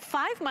 So you get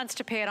 5 months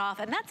to pay it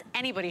off, and that's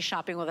anybody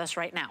shopping with us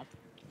right now.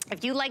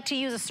 If you like to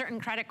use a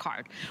certain credit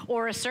card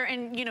or a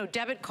certain,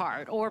 debit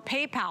card or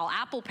PayPal,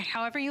 Apple Pay,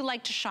 however you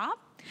like to shop,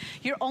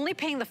 you're only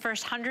paying the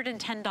first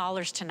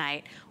 $110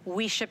 tonight.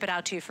 We ship it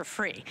out to you for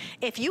free.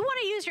 If you want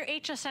to use your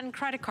HSN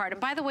credit card,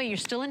 and by the way, you're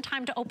still in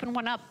time to open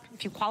one up.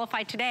 If you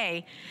qualify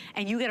today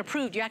and you get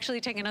approved, you actually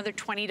take another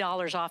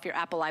 $20 off your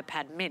Apple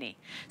iPad mini.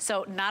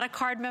 So not a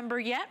card member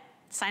yet.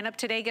 Sign up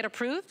today, get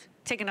approved.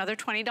 Take another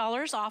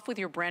 $20 off with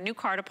your brand new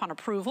card upon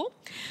approval.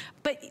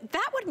 But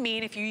that would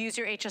mean, if you use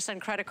your HSN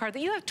credit card, that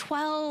you have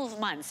 12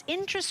 months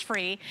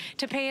interest-free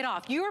to pay it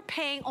off. You're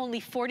paying only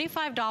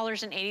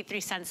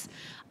 $45.83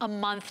 a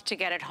month to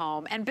get it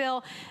home. And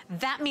Bill,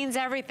 that means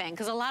everything,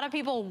 because a lot of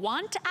people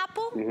want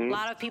Apple. A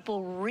lot of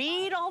people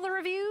read all the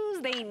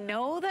reviews. They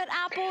know that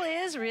Apple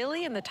is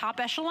really in the top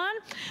echelon.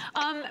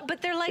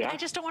 But they're like, I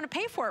just don't want to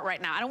pay for it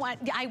right now.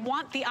 I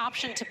want the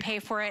option to pay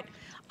for it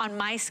on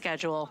my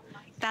schedule.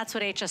 That's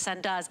what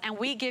HSN does. And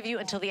we give you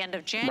until the end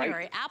of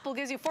January. Apple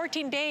gives you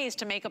 14 days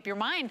to make up your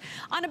mind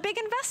on a big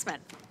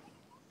investment.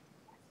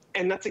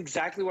 And that's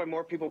exactly why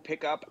more people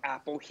pick up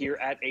Apple here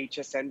at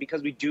HSN,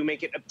 because we do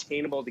make it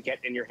obtainable to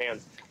get in your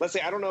hands. Let's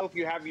say, I don't know if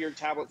you have your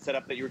tablet set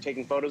up that you were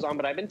taking photos on,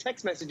 but I've been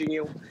text messaging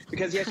you,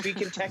 because yes, we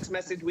can text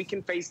message, we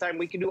can FaceTime,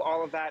 we can do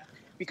all of that,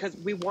 because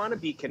we want to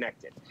be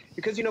connected.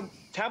 Because,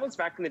 tablets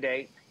back in the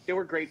day, they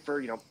were great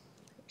for,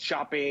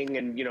 shopping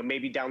and,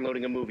 maybe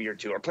downloading a movie or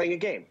two or playing a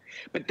game.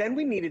 But then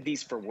we needed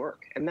these for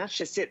work, and that's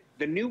just it.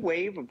 The new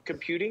wave of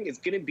computing is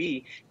going to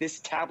be this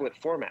tablet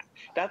format.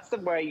 That's the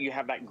way you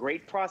have that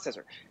great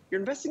processor. You're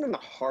investing in the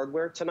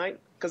hardware tonight,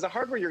 because the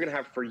hardware you're going to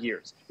have for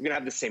years. You're going to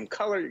have the same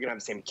color, you're going to have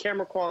the same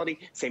camera quality,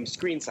 same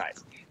screen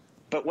size.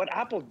 But what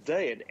Apple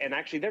did, and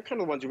actually they're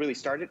kind of the ones who really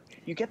started,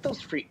 you get those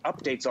free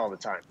updates all the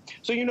time.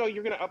 So you're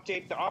going to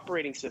update the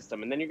operating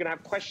system, and then you're going to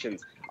have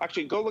questions.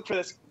 Actually, go look for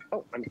this.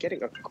 Oh, I'm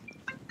getting a...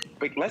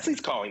 Wait, Leslie's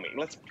calling me.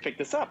 Let's pick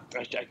this up.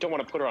 I don't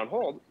want to put her on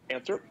hold.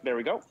 Answer. There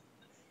we go.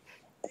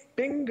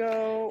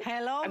 Bingo.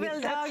 Hello, Bill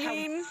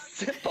Doggin.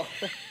 Simple.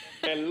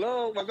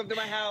 Hello. Welcome to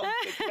my house.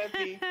 It's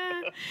Betsy.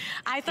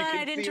 I thought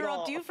I'd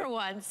interrupt you for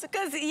once,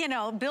 because,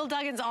 Bill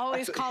Duggan's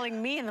always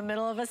calling me in the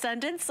middle of a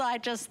sentence, so I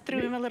just threw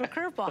him a little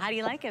curveball. How do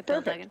you like it,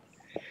 Bill Duggan?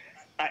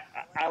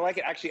 I like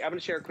it. Actually, I'm going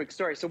to share a quick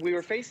story. So we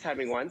were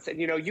FaceTiming once, and,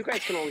 you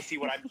guys can only see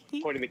what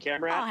I'm pointing the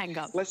camera at. I'll hang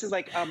up. Leslie's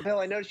like, Bill,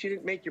 I noticed you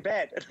didn't make your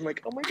bed. And I'm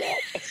like, oh, my God.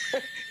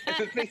 And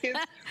the thing is,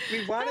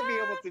 we want to be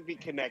able to be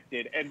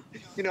connected and,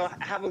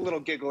 have a little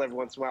giggle every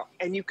once in a while.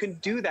 And you can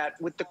do that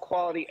with the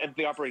quality of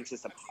the operating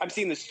system. I'm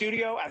seeing the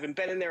studio. I haven't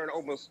been in there in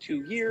almost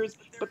 2 years,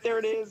 but there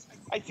it is.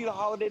 I see the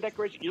holiday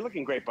decoration. You're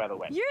looking great, by the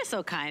way. You're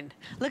so kind.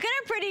 Look at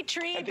our pretty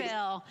tree,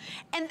 Bill.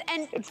 And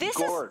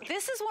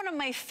this is one of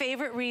my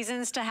favorite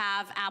reasons to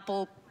have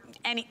Apple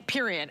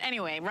period,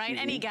 anyway, right?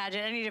 Any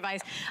gadget, any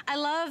device. I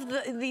love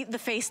the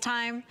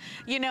FaceTime.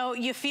 You know,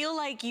 you feel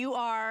like you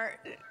are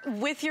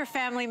with your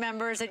family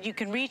members, that you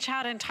can reach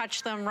out and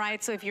touch them,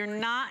 right? So if you're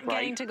not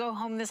getting to go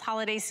home this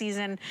holiday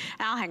season,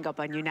 I'll hang up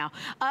on you now.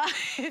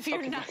 If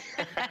you're not,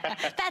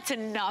 that's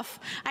enough.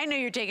 I know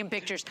you're taking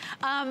pictures.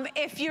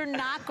 If you're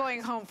not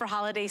going home for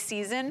holiday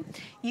season,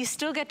 you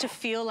still get to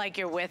feel like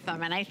you're with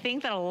them. And I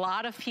think that a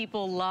lot of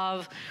people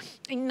love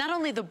not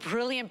only the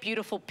brilliant,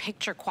 beautiful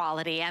picture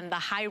quality and the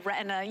high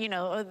retina, you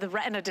know, the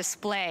retina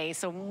display,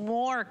 so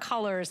more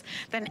colors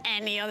than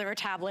any other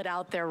tablet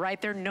out there, right?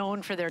 They're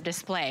known for their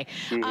display.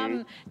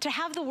 To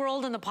have the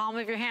world in the palm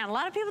of your hand. A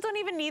lot of people don't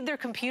even need their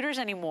computers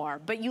anymore,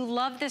 but you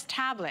love this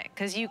tablet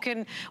because you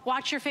can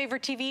watch your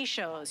favorite TV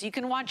shows, you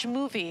can watch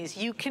movies,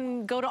 you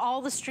can go to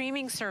all the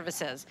streaming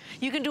services,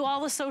 you can do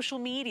all the social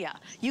media,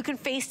 you can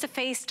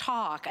face-to-face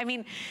talk. I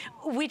mean,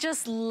 we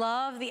just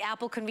love the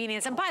Apple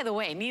convenience. And by the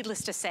way,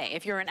 needless to say,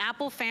 if you're an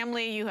Apple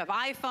family, you have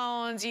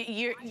iPhones,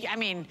 I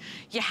mean,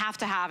 you have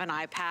to have an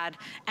iPad.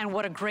 And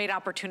what a great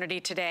opportunity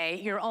today.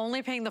 You're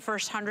only paying the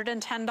first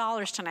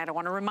 $110 tonight. I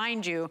want to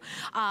remind you,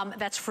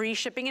 that's free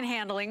shipping and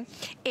handling.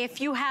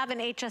 If you have an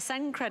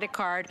HSN credit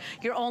card,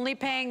 you're only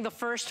paying the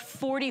first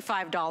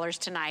 $45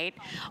 tonight.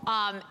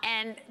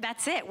 And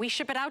that's it. We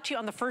ship it out to you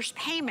on the first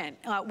payment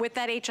with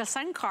that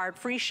HSN card,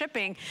 free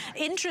shipping,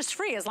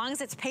 interest-free, as long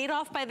as it's paid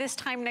off by this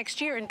time next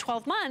year in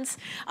 12 months.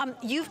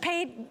 You've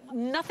paid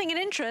nothing in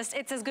interest.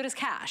 It's as good as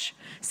cash.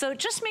 So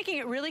just making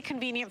it really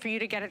convenient for you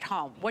to get it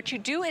home. What you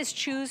do is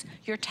choose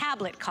your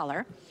tablet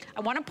color.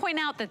 I want to point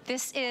out that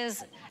this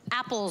is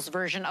Apple's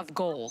version of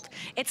gold.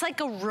 It's like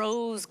a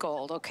rose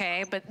gold,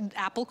 okay? But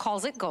Apple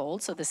calls it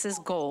gold, so this is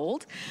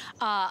gold.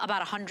 About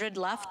 100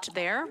 left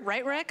there,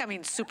 right, Rick? I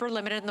mean, super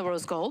limited in the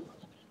rose gold.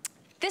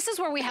 This is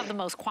where we have the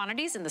most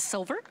quantities in the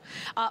silver,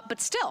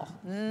 but still,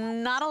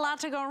 not a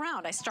lot to go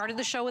around. I started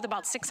the show with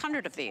about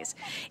 600 of these.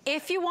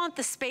 If you want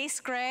the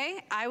space gray,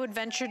 I would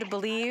venture to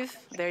believe,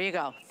 there you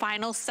go,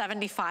 final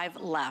 75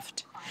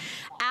 left.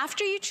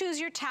 After you choose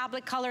your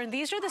tablet color, and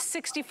these are the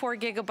 64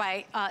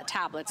 gigabyte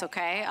tablets,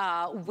 okay?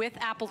 With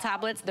Apple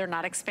tablets, they're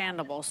not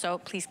expandable, so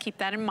please keep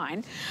that in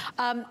mind.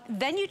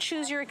 Then you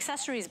choose your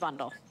accessories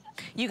bundle.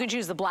 You can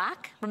choose the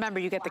black. Remember,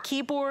 you get the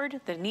keyboard,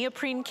 the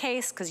neoprene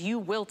case, because you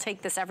will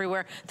take this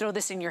everywhere. Throw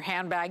this in your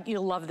handbag.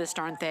 You'll love this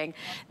darn thing.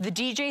 The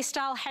DJ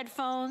style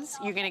headphones.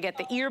 You're going to get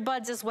the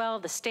earbuds as well,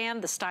 the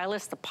stand, the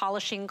stylus, the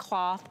polishing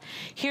cloth.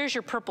 Here's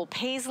your purple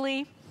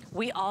paisley.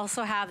 We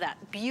also have that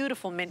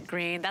beautiful mint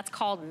green. That's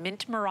called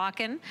mint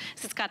Moroccan.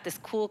 So it's got this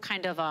cool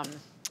kind of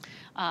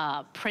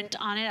print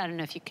on it. I don't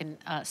know if you can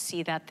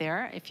see that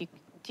there. Do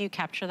you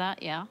capture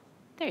that? Yeah.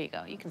 There you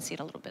go. You can see it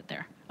a little bit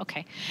there.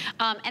 Okay.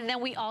 And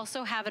then we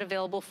also have it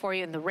available for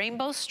you in the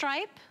rainbow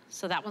stripe.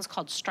 So that one's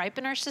called Stripe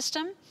in our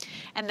system.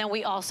 And then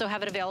we also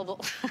have it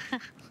available,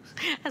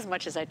 as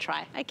much as I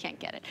try, I can't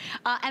get it.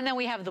 And then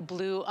we have the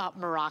blue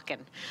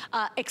Moroccan.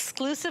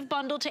 Exclusive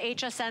bundle to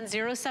HSN,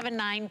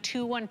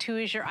 079212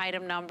 is your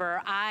item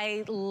number.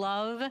 I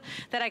love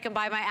that I can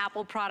buy my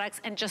Apple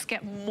products and just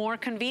get more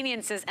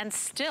conveniences, and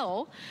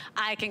still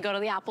I can go to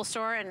the Apple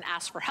store and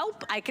ask for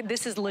help.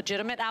 This is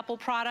legitimate Apple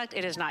product.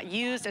 It is not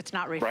used, it's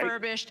not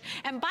refurbished.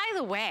 Right. And by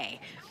the way,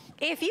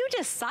 if you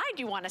decide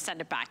you want to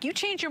send it back, you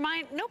change your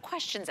mind, no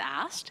questions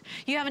asked.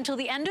 You have until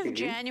the end of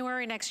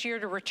January next year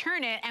to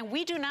return it, and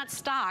we do not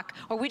stock,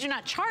 or we do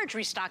not charge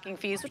restocking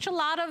fees, which a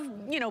lot of,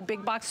 you know,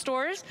 big box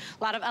stores,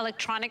 a lot of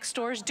electronic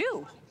stores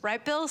do.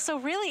 Right, Bill? So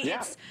really,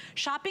 it's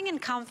shopping in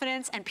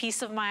confidence and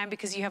peace of mind,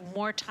 because you have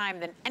more time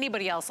than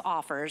anybody else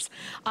offers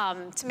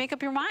to make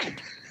up your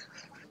mind.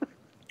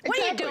 What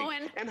are you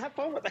doing? And have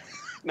fun with it.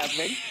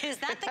 Nothing. Is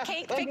that the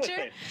cake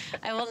picture?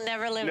 I will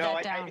never live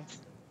that down.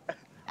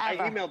 I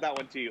emailed that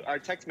one to you, our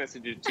text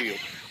message to you.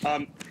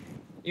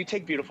 You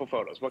take beautiful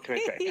photos, what can I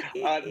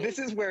say? This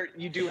is where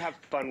you do have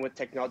fun with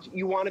technology.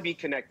 You want to be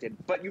connected,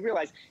 but you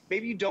realize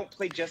maybe you don't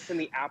play just in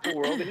the Apple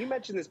world. And you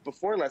mentioned this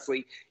before,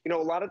 Leslie. You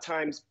know, a lot of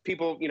times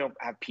people, you know,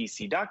 have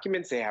PC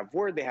documents, they have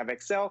Word, they have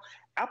Excel.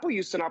 Apple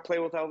used to not play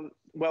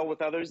well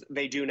with others.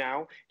 They do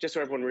now. Just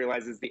so everyone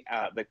realizes the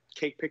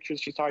cake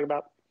pictures she's talking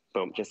about.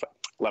 Boom, just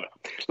love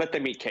it. Let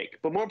them eat cake.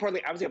 But more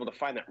importantly, I was able to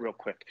find that real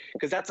quick,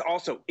 because that's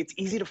also, it's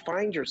easy to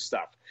find your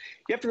stuff.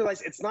 You have to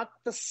realize it's not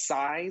the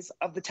size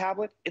of the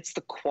tablet, it's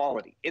the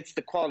quality. It's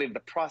the quality of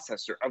the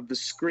processor, of the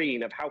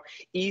screen, of how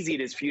easy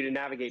it is for you to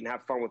navigate and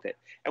have fun with it.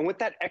 And with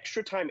that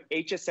extra time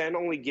HSN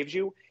only gives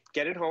you,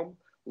 get it home,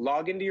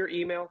 log into your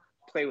email,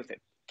 play with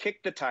it,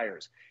 kick the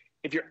tires.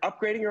 If you're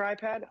upgrading your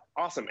iPad,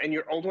 awesome, and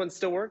your old one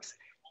still works,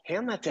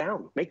 hand that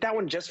down. Make that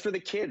one just for the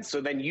kids,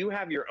 so then you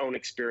have your own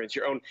experience,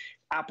 your own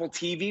Apple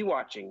TV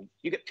watching.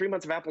 You get 3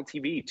 months of Apple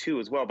TV too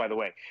as well, by the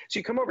way. So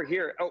you come over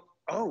here,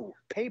 oh,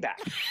 payback.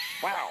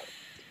 Wow.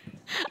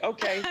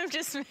 Okay. I'm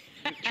just...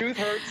 Truth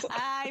hurts.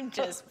 I'm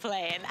just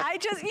playing.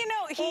 You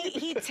know,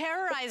 he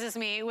terrorizes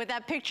me with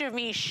that picture of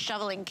me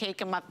shoveling cake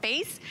in my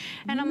face.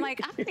 And I'm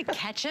like, I'm gonna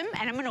catch him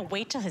and I'm gonna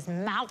wait till his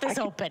mouth is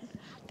open.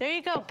 There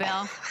you go, Bill.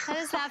 How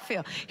does that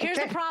feel? Here's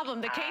the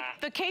problem.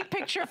 The cake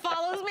picture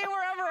follows me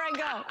wherever I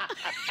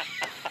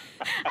go.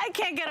 I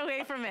can't get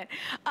away from it.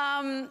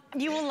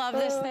 You will love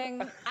this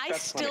thing. I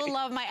still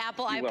love my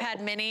Apple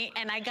iPad Mini,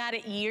 and I got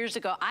it years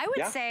ago. I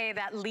would say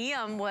that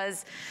Liam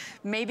was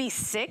maybe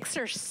 6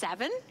 or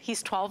 7.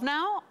 He's 12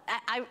 now.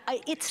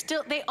 It's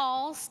still, they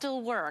all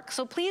still work.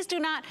 So please do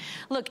not,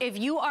 look, if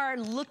you are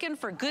looking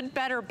for good,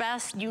 better,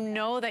 best, you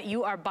know that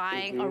you are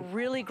buying a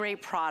really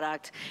great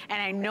product.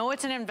 And I know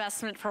it's an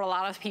investment for a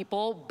lot of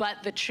people, but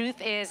the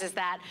truth is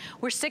that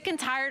we're sick and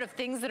tired of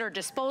things that are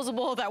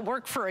disposable, that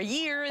work for a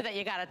year, that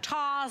you gotta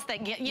toss,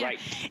 that you know,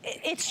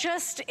 it's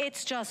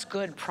just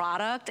good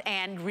product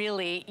and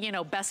really, you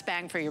know, best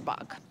bang for your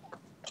buck.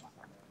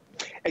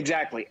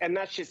 Exactly, and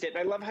that's just it. And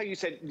I love how you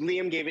said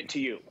Liam gave it to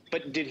you,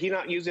 but did he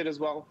not use it as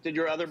well? Did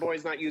your other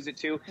boys not use it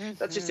too?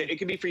 That's just it. It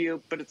could be for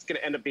you, but it's gonna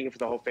end up being for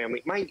the whole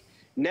family. My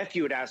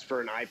nephew had asked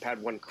for an iPad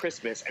one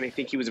Christmas, and I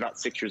think he was about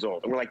 6 years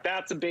old. And we're like,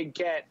 that's a big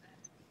get.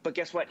 But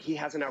guess what? He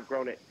hasn't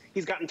outgrown it.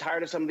 He's gotten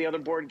tired of some of the other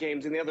board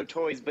games and the other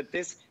toys, but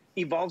this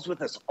evolves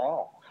with us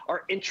all.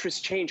 Our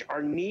interests change,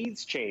 our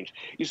needs change.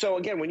 So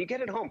again, when you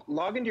get it home,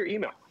 log into your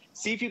email.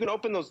 See if you can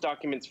open those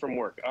documents from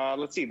work.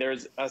 Let's see,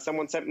 there's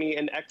someone sent me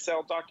an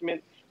Excel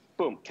document.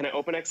 Boom, can I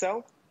open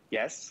Excel?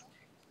 Yes.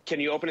 Can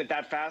you open it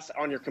that fast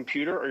on your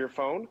computer or your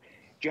phone?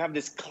 Do you have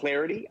this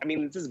clarity? I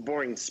mean, this is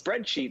boring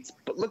spreadsheets,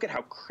 but look at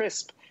how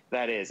crisp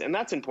that is, and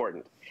that's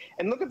important.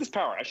 And look at this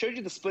power. I showed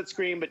you the split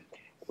screen, but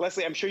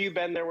Leslie, I'm sure you've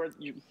been there where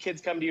kids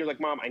come to you like,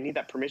 Mom, I need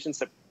that permission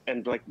slip,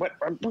 and like, what?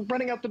 I'm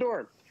running out the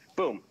door.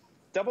 Boom.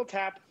 Double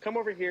tap, come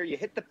over here, you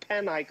hit the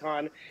pen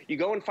icon, you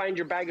go and find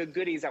your bag of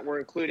goodies that we're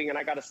including, and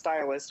I got a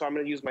stylus, so I'm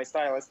gonna use my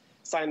stylus,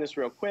 sign this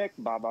real quick,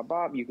 bob, bob,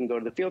 bob, you can go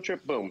to the field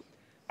trip, boom.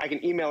 I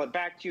can email it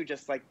back to you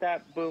just like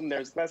that, boom,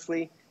 there's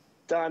Leslie,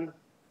 done,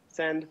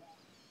 send.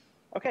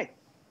 Okay,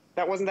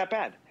 that wasn't that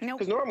bad.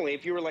 Because normally,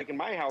 if you were like in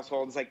my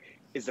household, it's like,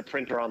 is the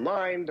printer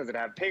online? Does it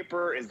have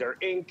paper? Is there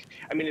ink?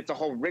 I mean, it's a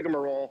whole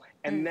rigmarole.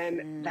 And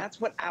then that's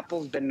what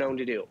Apple's been known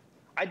to do.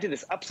 I did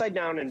this upside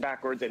down and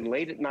backwards and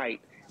late at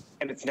night,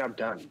 and it's now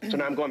done. So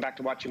now I'm going back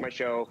to watching my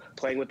show,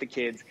 playing with the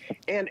kids,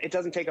 and it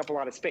doesn't take up a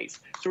lot of space.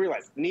 So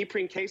realize,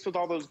 neoprene case with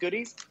all those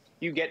goodies,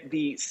 you get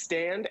the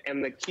stand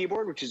and the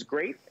keyboard, which is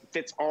great. It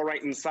fits all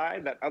right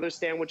inside. That other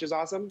stand, which is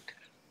awesome.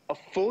 A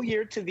full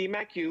year to the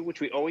MacU,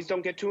 which we always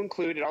don't get to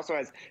include. It also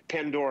has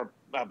Pandora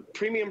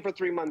Premium for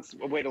 3 months,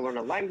 a way to learn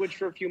a language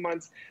for a few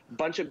months,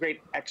 bunch of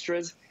great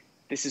extras.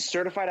 This is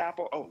certified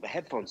Apple. Oh, the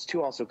headphones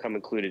too also come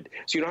included.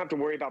 So you don't have to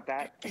worry about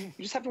that. You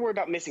just have to worry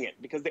about missing it,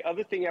 because the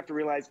other thing you have to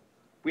realize,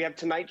 we have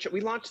tonight's show.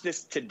 We launched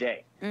this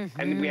today,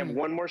 and we have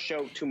one more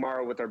show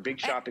tomorrow with our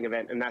big shopping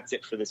event, and that's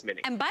it for this mini.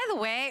 And by the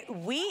way,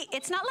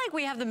 it's not like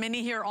we have the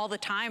mini here all the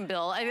time,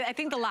 Bill. I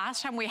think the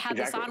last time we had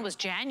this on was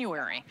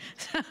January.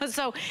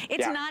 So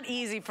it's not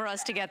easy for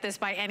us to get this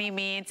by any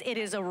means. It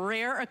is a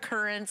rare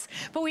occurrence,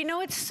 but we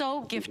know it's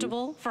so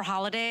giftable for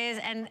holidays,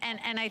 and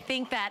I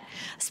think that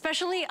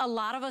especially a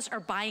lot of us are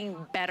buying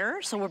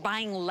better, so we're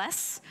buying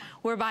less,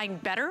 we're buying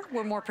better,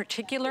 we're more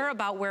particular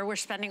about where we're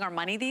spending our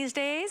money these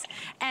days,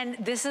 and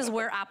this is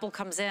where Apple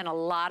comes in. A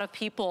lot of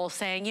people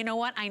saying, you know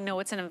what, I know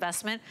it's an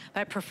investment, but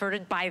I prefer to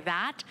buy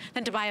that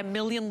than to buy a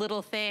million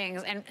little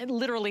things and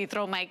literally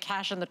throw my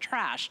cash in the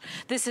trash.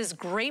 This is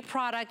great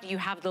product. You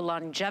have the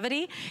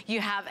longevity. You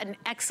have an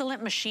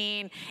excellent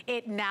machine.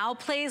 It now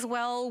plays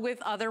well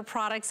with other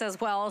products as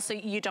well, so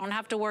you don't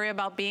have to worry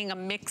about being a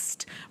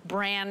mixed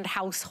brand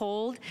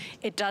household.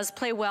 It does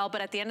play well, but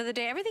at the end of the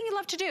day, everything you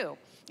love to do.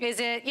 Is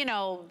it, you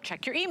know,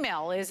 check your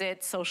email? Is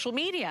it social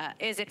media?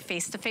 Is it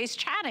face-to-face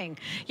chatting?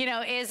 You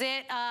know, is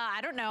it, I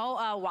don't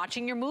know,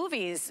 watching your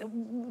movies,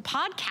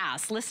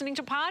 podcasts, listening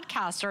to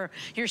podcasts, or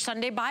your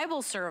Sunday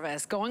Bible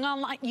service, going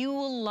online? You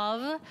will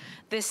love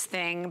this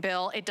thing,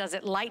 Bill. It does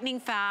it lightning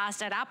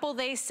fast. At Apple,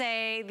 they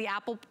say the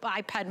Apple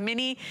iPad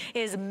mini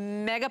is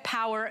mega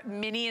power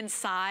mini in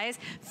size,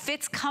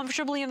 fits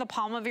comfortably in the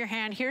palm of your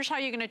hand. Here's how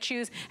you're gonna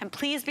choose, and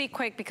please be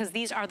quick because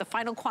these are the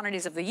final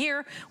quantities of the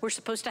year. We're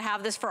supposed to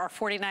have this for our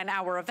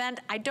 49-hour event.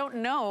 I don't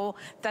know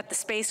that the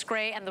space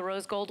gray and the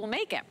rose gold will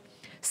make it.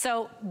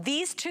 So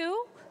these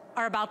two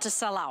are about to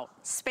sell out.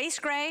 Space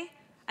gray,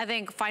 I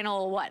think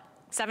final, what,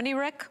 70,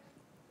 Rick?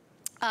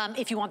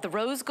 If you want the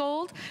rose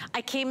gold,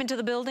 I came into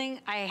the building,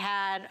 I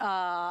had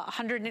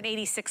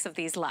 186 of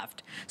these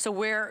left. So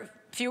we're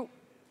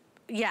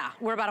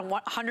about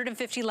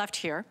 150 left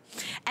here.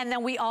 And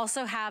then we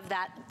also have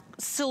that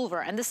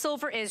silver, and the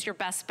silver is your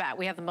best bet.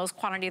 We have the most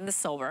quantity in the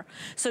silver.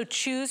 So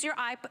choose your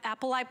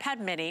Apple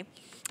iPad mini,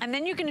 and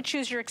then you're gonna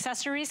choose your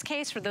accessories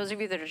case. For those of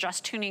you that are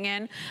just tuning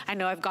in, I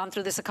know I've gone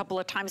through this a couple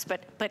of times,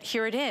 but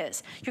here it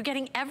is. You're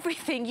getting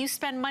everything you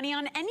spend money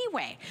on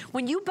anyway.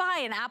 When you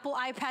buy an Apple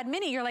iPad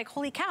mini, you're like,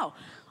 holy cow,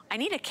 I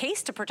need a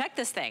case to protect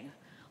this thing.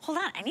 Hold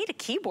on, I need a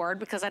keyboard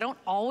because I don't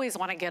always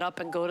want to get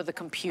up and go to the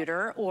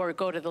computer or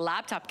go to the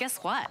laptop. Guess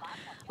what?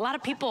 A lot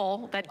of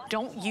people that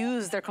don't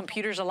use their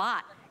computers a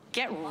lot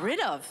get rid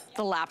of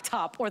the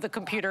laptop or the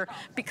computer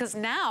because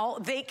now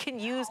they can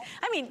use,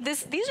 I mean,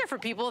 these are for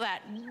people that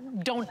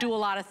don't do a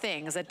lot of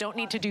things, that don't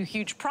need to do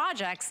huge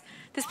projects.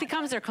 this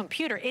becomes their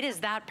computer. It is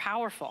that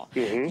powerful.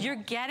 You're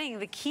getting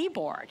the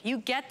keyboard. You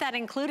get that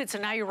included. So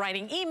now you're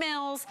writing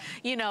emails,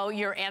 you know,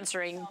 you're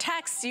answering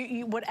texts,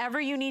 whatever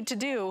you need to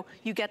do,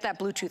 you get that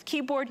Bluetooth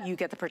keyboard, you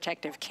get the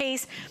protective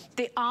case.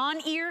 The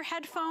on-ear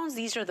headphones,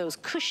 these are those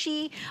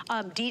cushy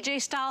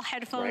DJ style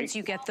headphones.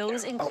 You get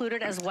those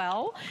included as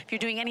well. If you're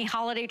doing any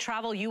holiday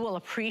travel, you will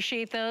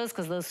appreciate those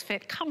because those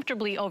fit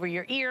comfortably over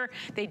your ear.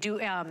 They do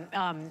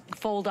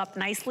fold up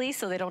nicely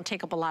so they don't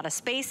take up a lot of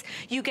space.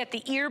 You get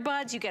the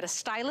earbuds, you get a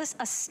stylus,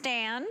 a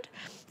stand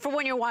for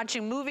when you're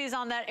watching movies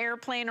on that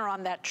airplane or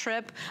on that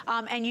trip.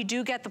 And you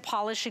do get the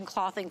polishing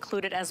cloth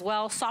included as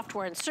well.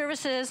 Software and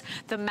services,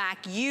 the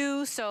Mac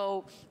U.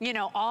 So, you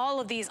know, all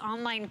of these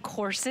online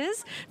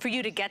courses for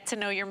you to get to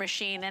know your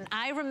machine. And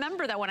I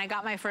remember that when I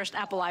got my first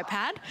Apple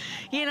iPad,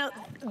 you know,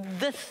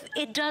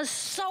 it does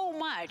so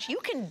much. You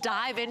can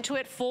dive into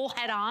it full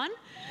head on,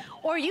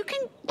 or you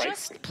can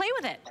just play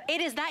with it.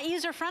 It is that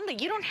user-friendly.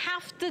 You don't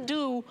have to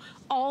do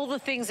all the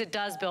things it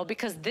does, Bill,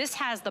 because this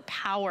has the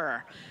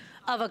power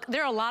of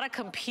there are a lot of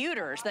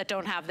computers that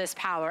don't have this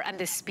power and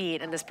this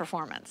speed and this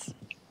performance.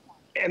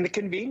 And the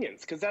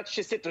convenience, because that's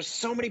just it. There's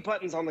so many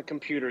buttons on the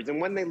computers. And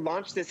when they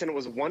launched this and it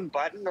was one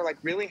button, they're like,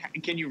 really?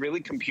 Can you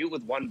really compute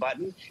with one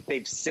button?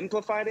 They've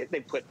simplified it. They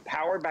put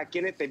power back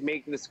in it. They've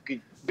made this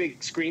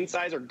big screen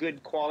size or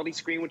good quality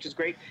screen, which is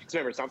great. Because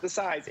remember, it's not the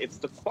size, it's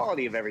the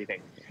quality of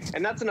everything.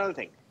 And that's another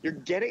thing. You're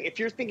getting, if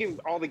you're thinking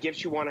all the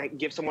gifts you want to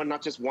give someone,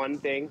 not just one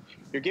thing,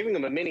 you're giving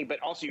them a mini,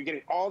 but also you're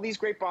getting all these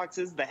great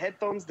boxes, the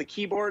headphones, the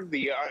keyboard,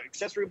 the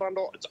accessory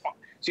bundle. So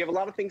you have a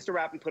lot of things to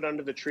wrap and put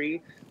under the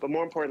tree, but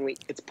more importantly,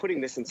 it's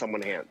putting this in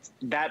someone's hands.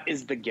 That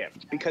is the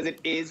gift, because it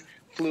is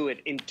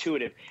fluid,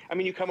 intuitive. I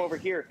mean, you come over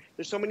here,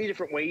 there's so many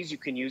different ways you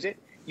can use it.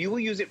 You will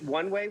use it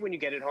one way when you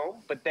get it home,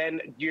 but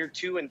then year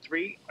 2 and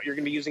 3, you're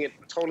going to be using it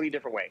a totally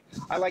different way.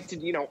 I like to,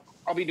 you know,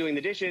 I'll be doing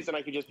the dishes and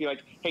I could just be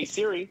like, hey,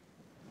 Siri,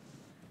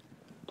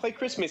 play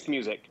Christmas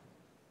music.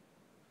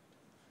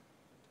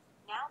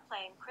 Now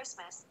playing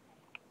Christmas.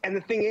 And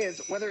the thing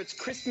is, whether it's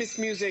Christmas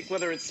music,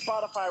 whether it's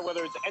Spotify,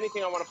 whether it's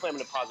anything I want to play, I'm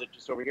going to pause it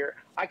just over here.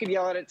 I can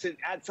yell at it to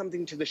add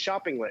something to the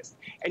shopping list.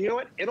 And you know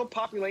what? It'll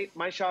populate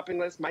my shopping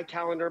list, my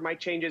calendar, my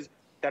changes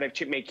that I've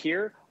made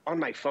here on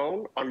my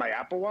phone, on my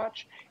Apple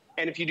Watch.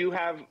 And if you do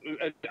have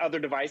other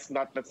device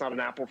that's not an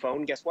Apple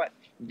phone, guess what?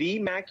 The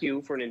Mac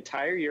U for an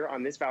entire year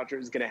on this voucher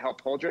is going to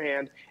help hold your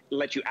hand,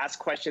 let you ask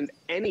questions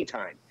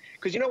anytime.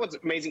 Because you know what's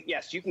amazing?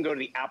 Yes, you can go to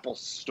the Apple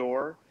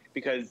Store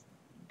because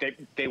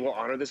they will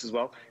honor this as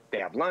well. They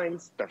have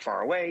lines, they're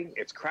far away,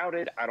 it's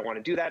crowded, I don't want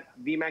to do that.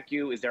 The Mac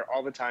U is there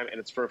all the time, and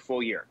it's for a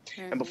full year.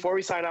 And before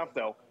we sign off,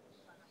 though,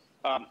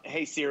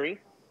 hey Siri,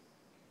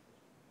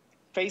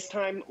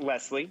 FaceTime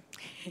Leslie.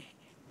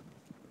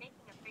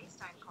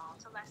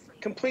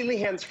 Completely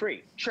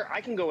hands-free. Sure,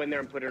 I can go in there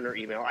and put in her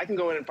email. I can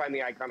go in and find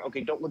the icon.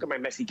 Okay, don't look at my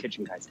messy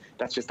kitchen, guys.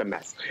 That's just a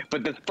mess.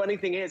 But the funny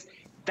thing is,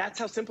 that's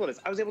how simple it is.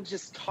 I was able to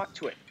just talk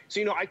to it. So,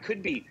 you know, I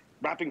could be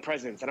wrapping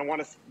presents, and I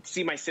want to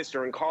see my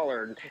sister and call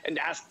her and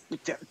ask,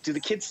 do the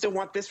kids still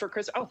want this for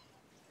Christmas? Oh,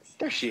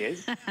 there she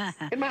is,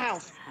 in my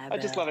house. I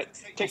just love it.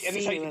 And this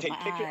is how you can take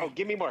pictures. Oh,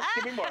 give me more.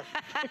 Give me more.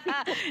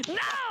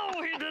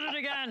 No, he did it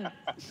again.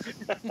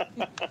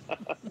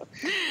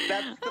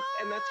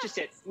 And that's just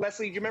it.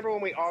 Leslie, do you remember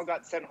when we all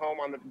got sent home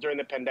during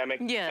the pandemic?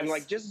 Yes. And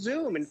like just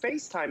Zoom and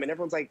FaceTime, and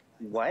everyone's like,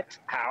 what?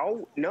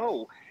 How?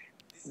 No.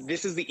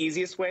 This is the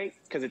easiest way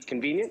because it's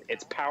convenient,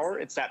 it's power,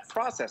 it's that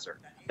processor,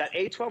 that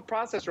A12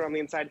 processor on the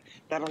inside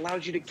that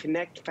allows you to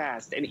connect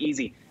fast and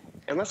easy.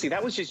 And Leslie,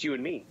 that was just you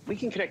and me. We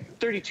can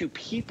connect 32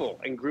 people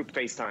in group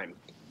FaceTime.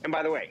 And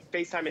by the way,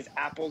 FaceTime is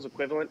Apple's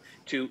equivalent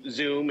to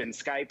Zoom and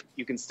Skype.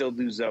 You can still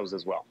do those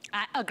as well.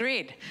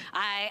 Agreed.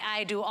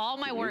 I do all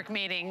my work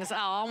meetings,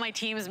 all my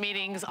Teams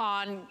meetings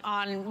on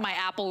my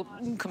Apple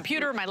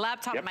computer, my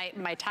laptop,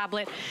 my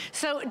tablet.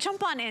 So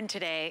jump on in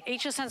today.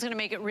 HSN is going to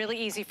make it really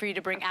easy for you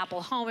to bring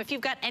Apple home. If you've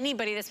got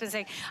anybody that's been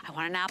saying, I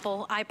want an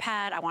Apple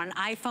iPad, I want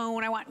an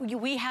iPhone,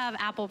 we have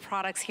Apple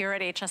products here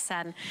at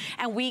HSN,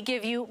 and we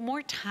give you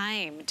more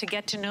time to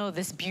get to know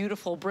this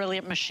beautiful,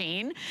 brilliant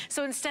machine.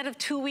 So instead of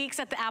 2 weeks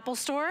at the Apple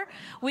Store,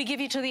 we give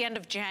you to the end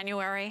of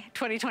January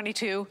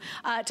 2022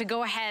 to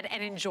go ahead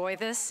and enjoy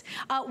this.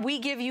 We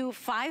give you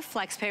 5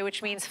 FlexPay,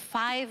 which means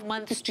 5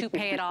 months to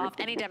pay it off.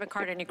 Any debit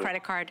card, any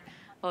credit card.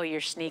 Oh,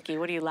 you're sneaky.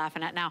 What are you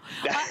laughing at now?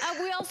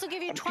 We also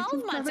give you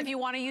 12 months if you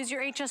want to use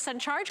your HSN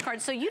charge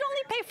card. So you'd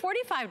only pay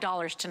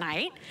 $45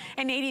 tonight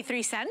and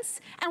 83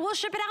 cents, and we'll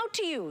ship it out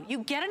to you. You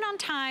get it on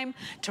time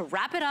to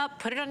wrap it up,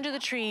 put it under the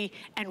tree,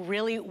 and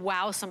really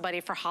wow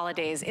somebody for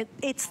holidays.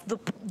 It's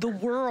the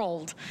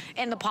world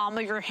in the palm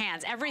of your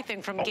hands.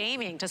 Everything from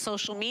gaming to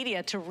social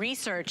media to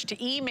research to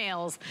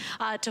emails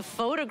to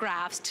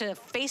photographs to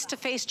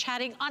face-to-face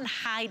chatting on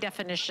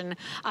high-definition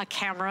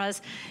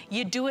cameras.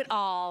 You do it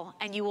all,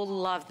 and you will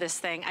love this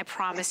thing. I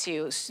promise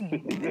you.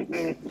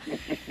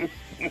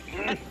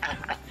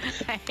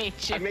 I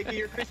hate you. I'm making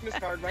your Christmas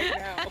card right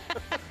now.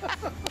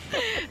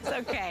 It's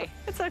okay.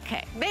 It's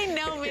okay. They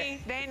know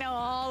me. They know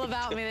all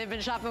about tell me they've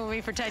been shopping with me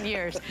for 10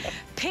 years.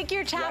 Pick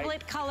your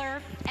tablet color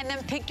and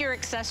then pick your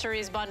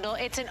accessories bundle.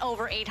 It's an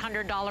over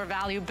 $800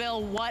 value.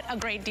 Bill, what a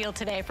great deal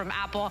today from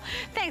Apple.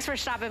 Thanks for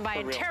stopping by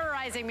and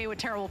terrorizing me with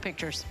terrible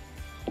pictures.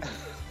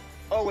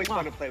 Always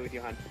fun to play with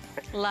you, hon.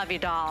 Love you,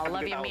 doll.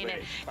 Love you, mean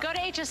it. Go to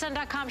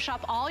hsn.com,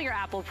 shop all your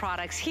Apple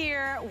products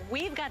here.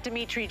 We've got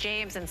Dimitri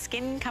James and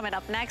Skin coming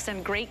up next,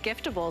 and great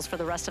giftables for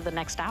the rest of the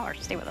next hour.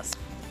 Stay with us.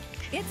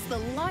 It's the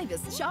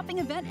livest shopping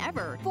event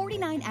ever.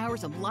 49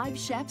 hours of live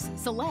chefs,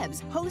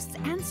 celebs, hosts,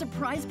 and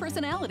surprise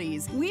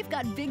personalities. We've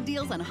got big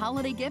deals on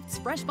holiday gifts,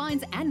 fresh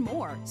finds, and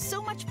more.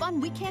 So much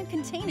fun we can't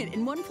contain it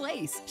in one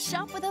place.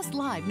 Shop with us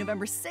live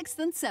November 6th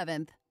and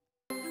 7th.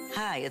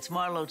 Hi, it's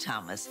Marlo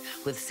Thomas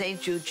with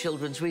St. Jude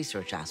Children's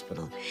Research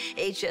Hospital.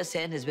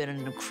 HSN has been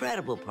an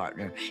incredible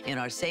partner in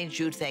our St.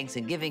 Jude Thanks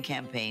and Giving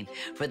campaign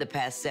for the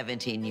past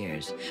 17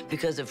 years.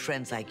 Because of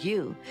friends like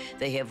you,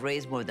 they have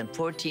raised more than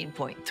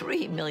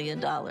 $14.3 million.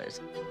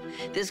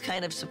 This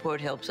kind of support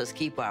helps us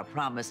keep our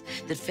promise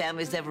that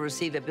families never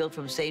receive a bill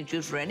from St.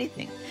 Jude for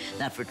anything,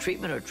 not for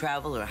treatment or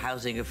travel or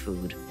housing or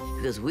food.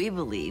 Because we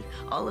believe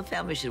all the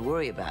family should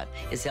worry about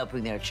is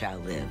helping their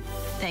child live.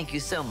 Thank you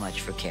so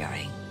much for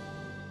caring.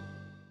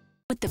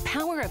 With the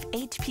power of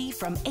HP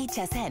from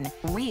HSN,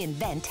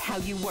 reinvent how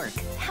you work,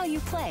 how you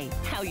play,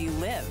 how you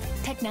live.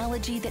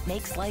 Technology that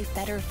makes life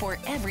better for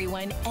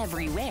everyone,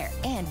 everywhere.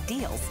 And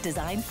deals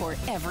designed for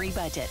every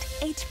budget.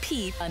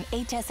 HP on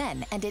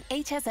HSN and at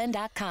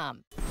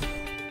hsn.com.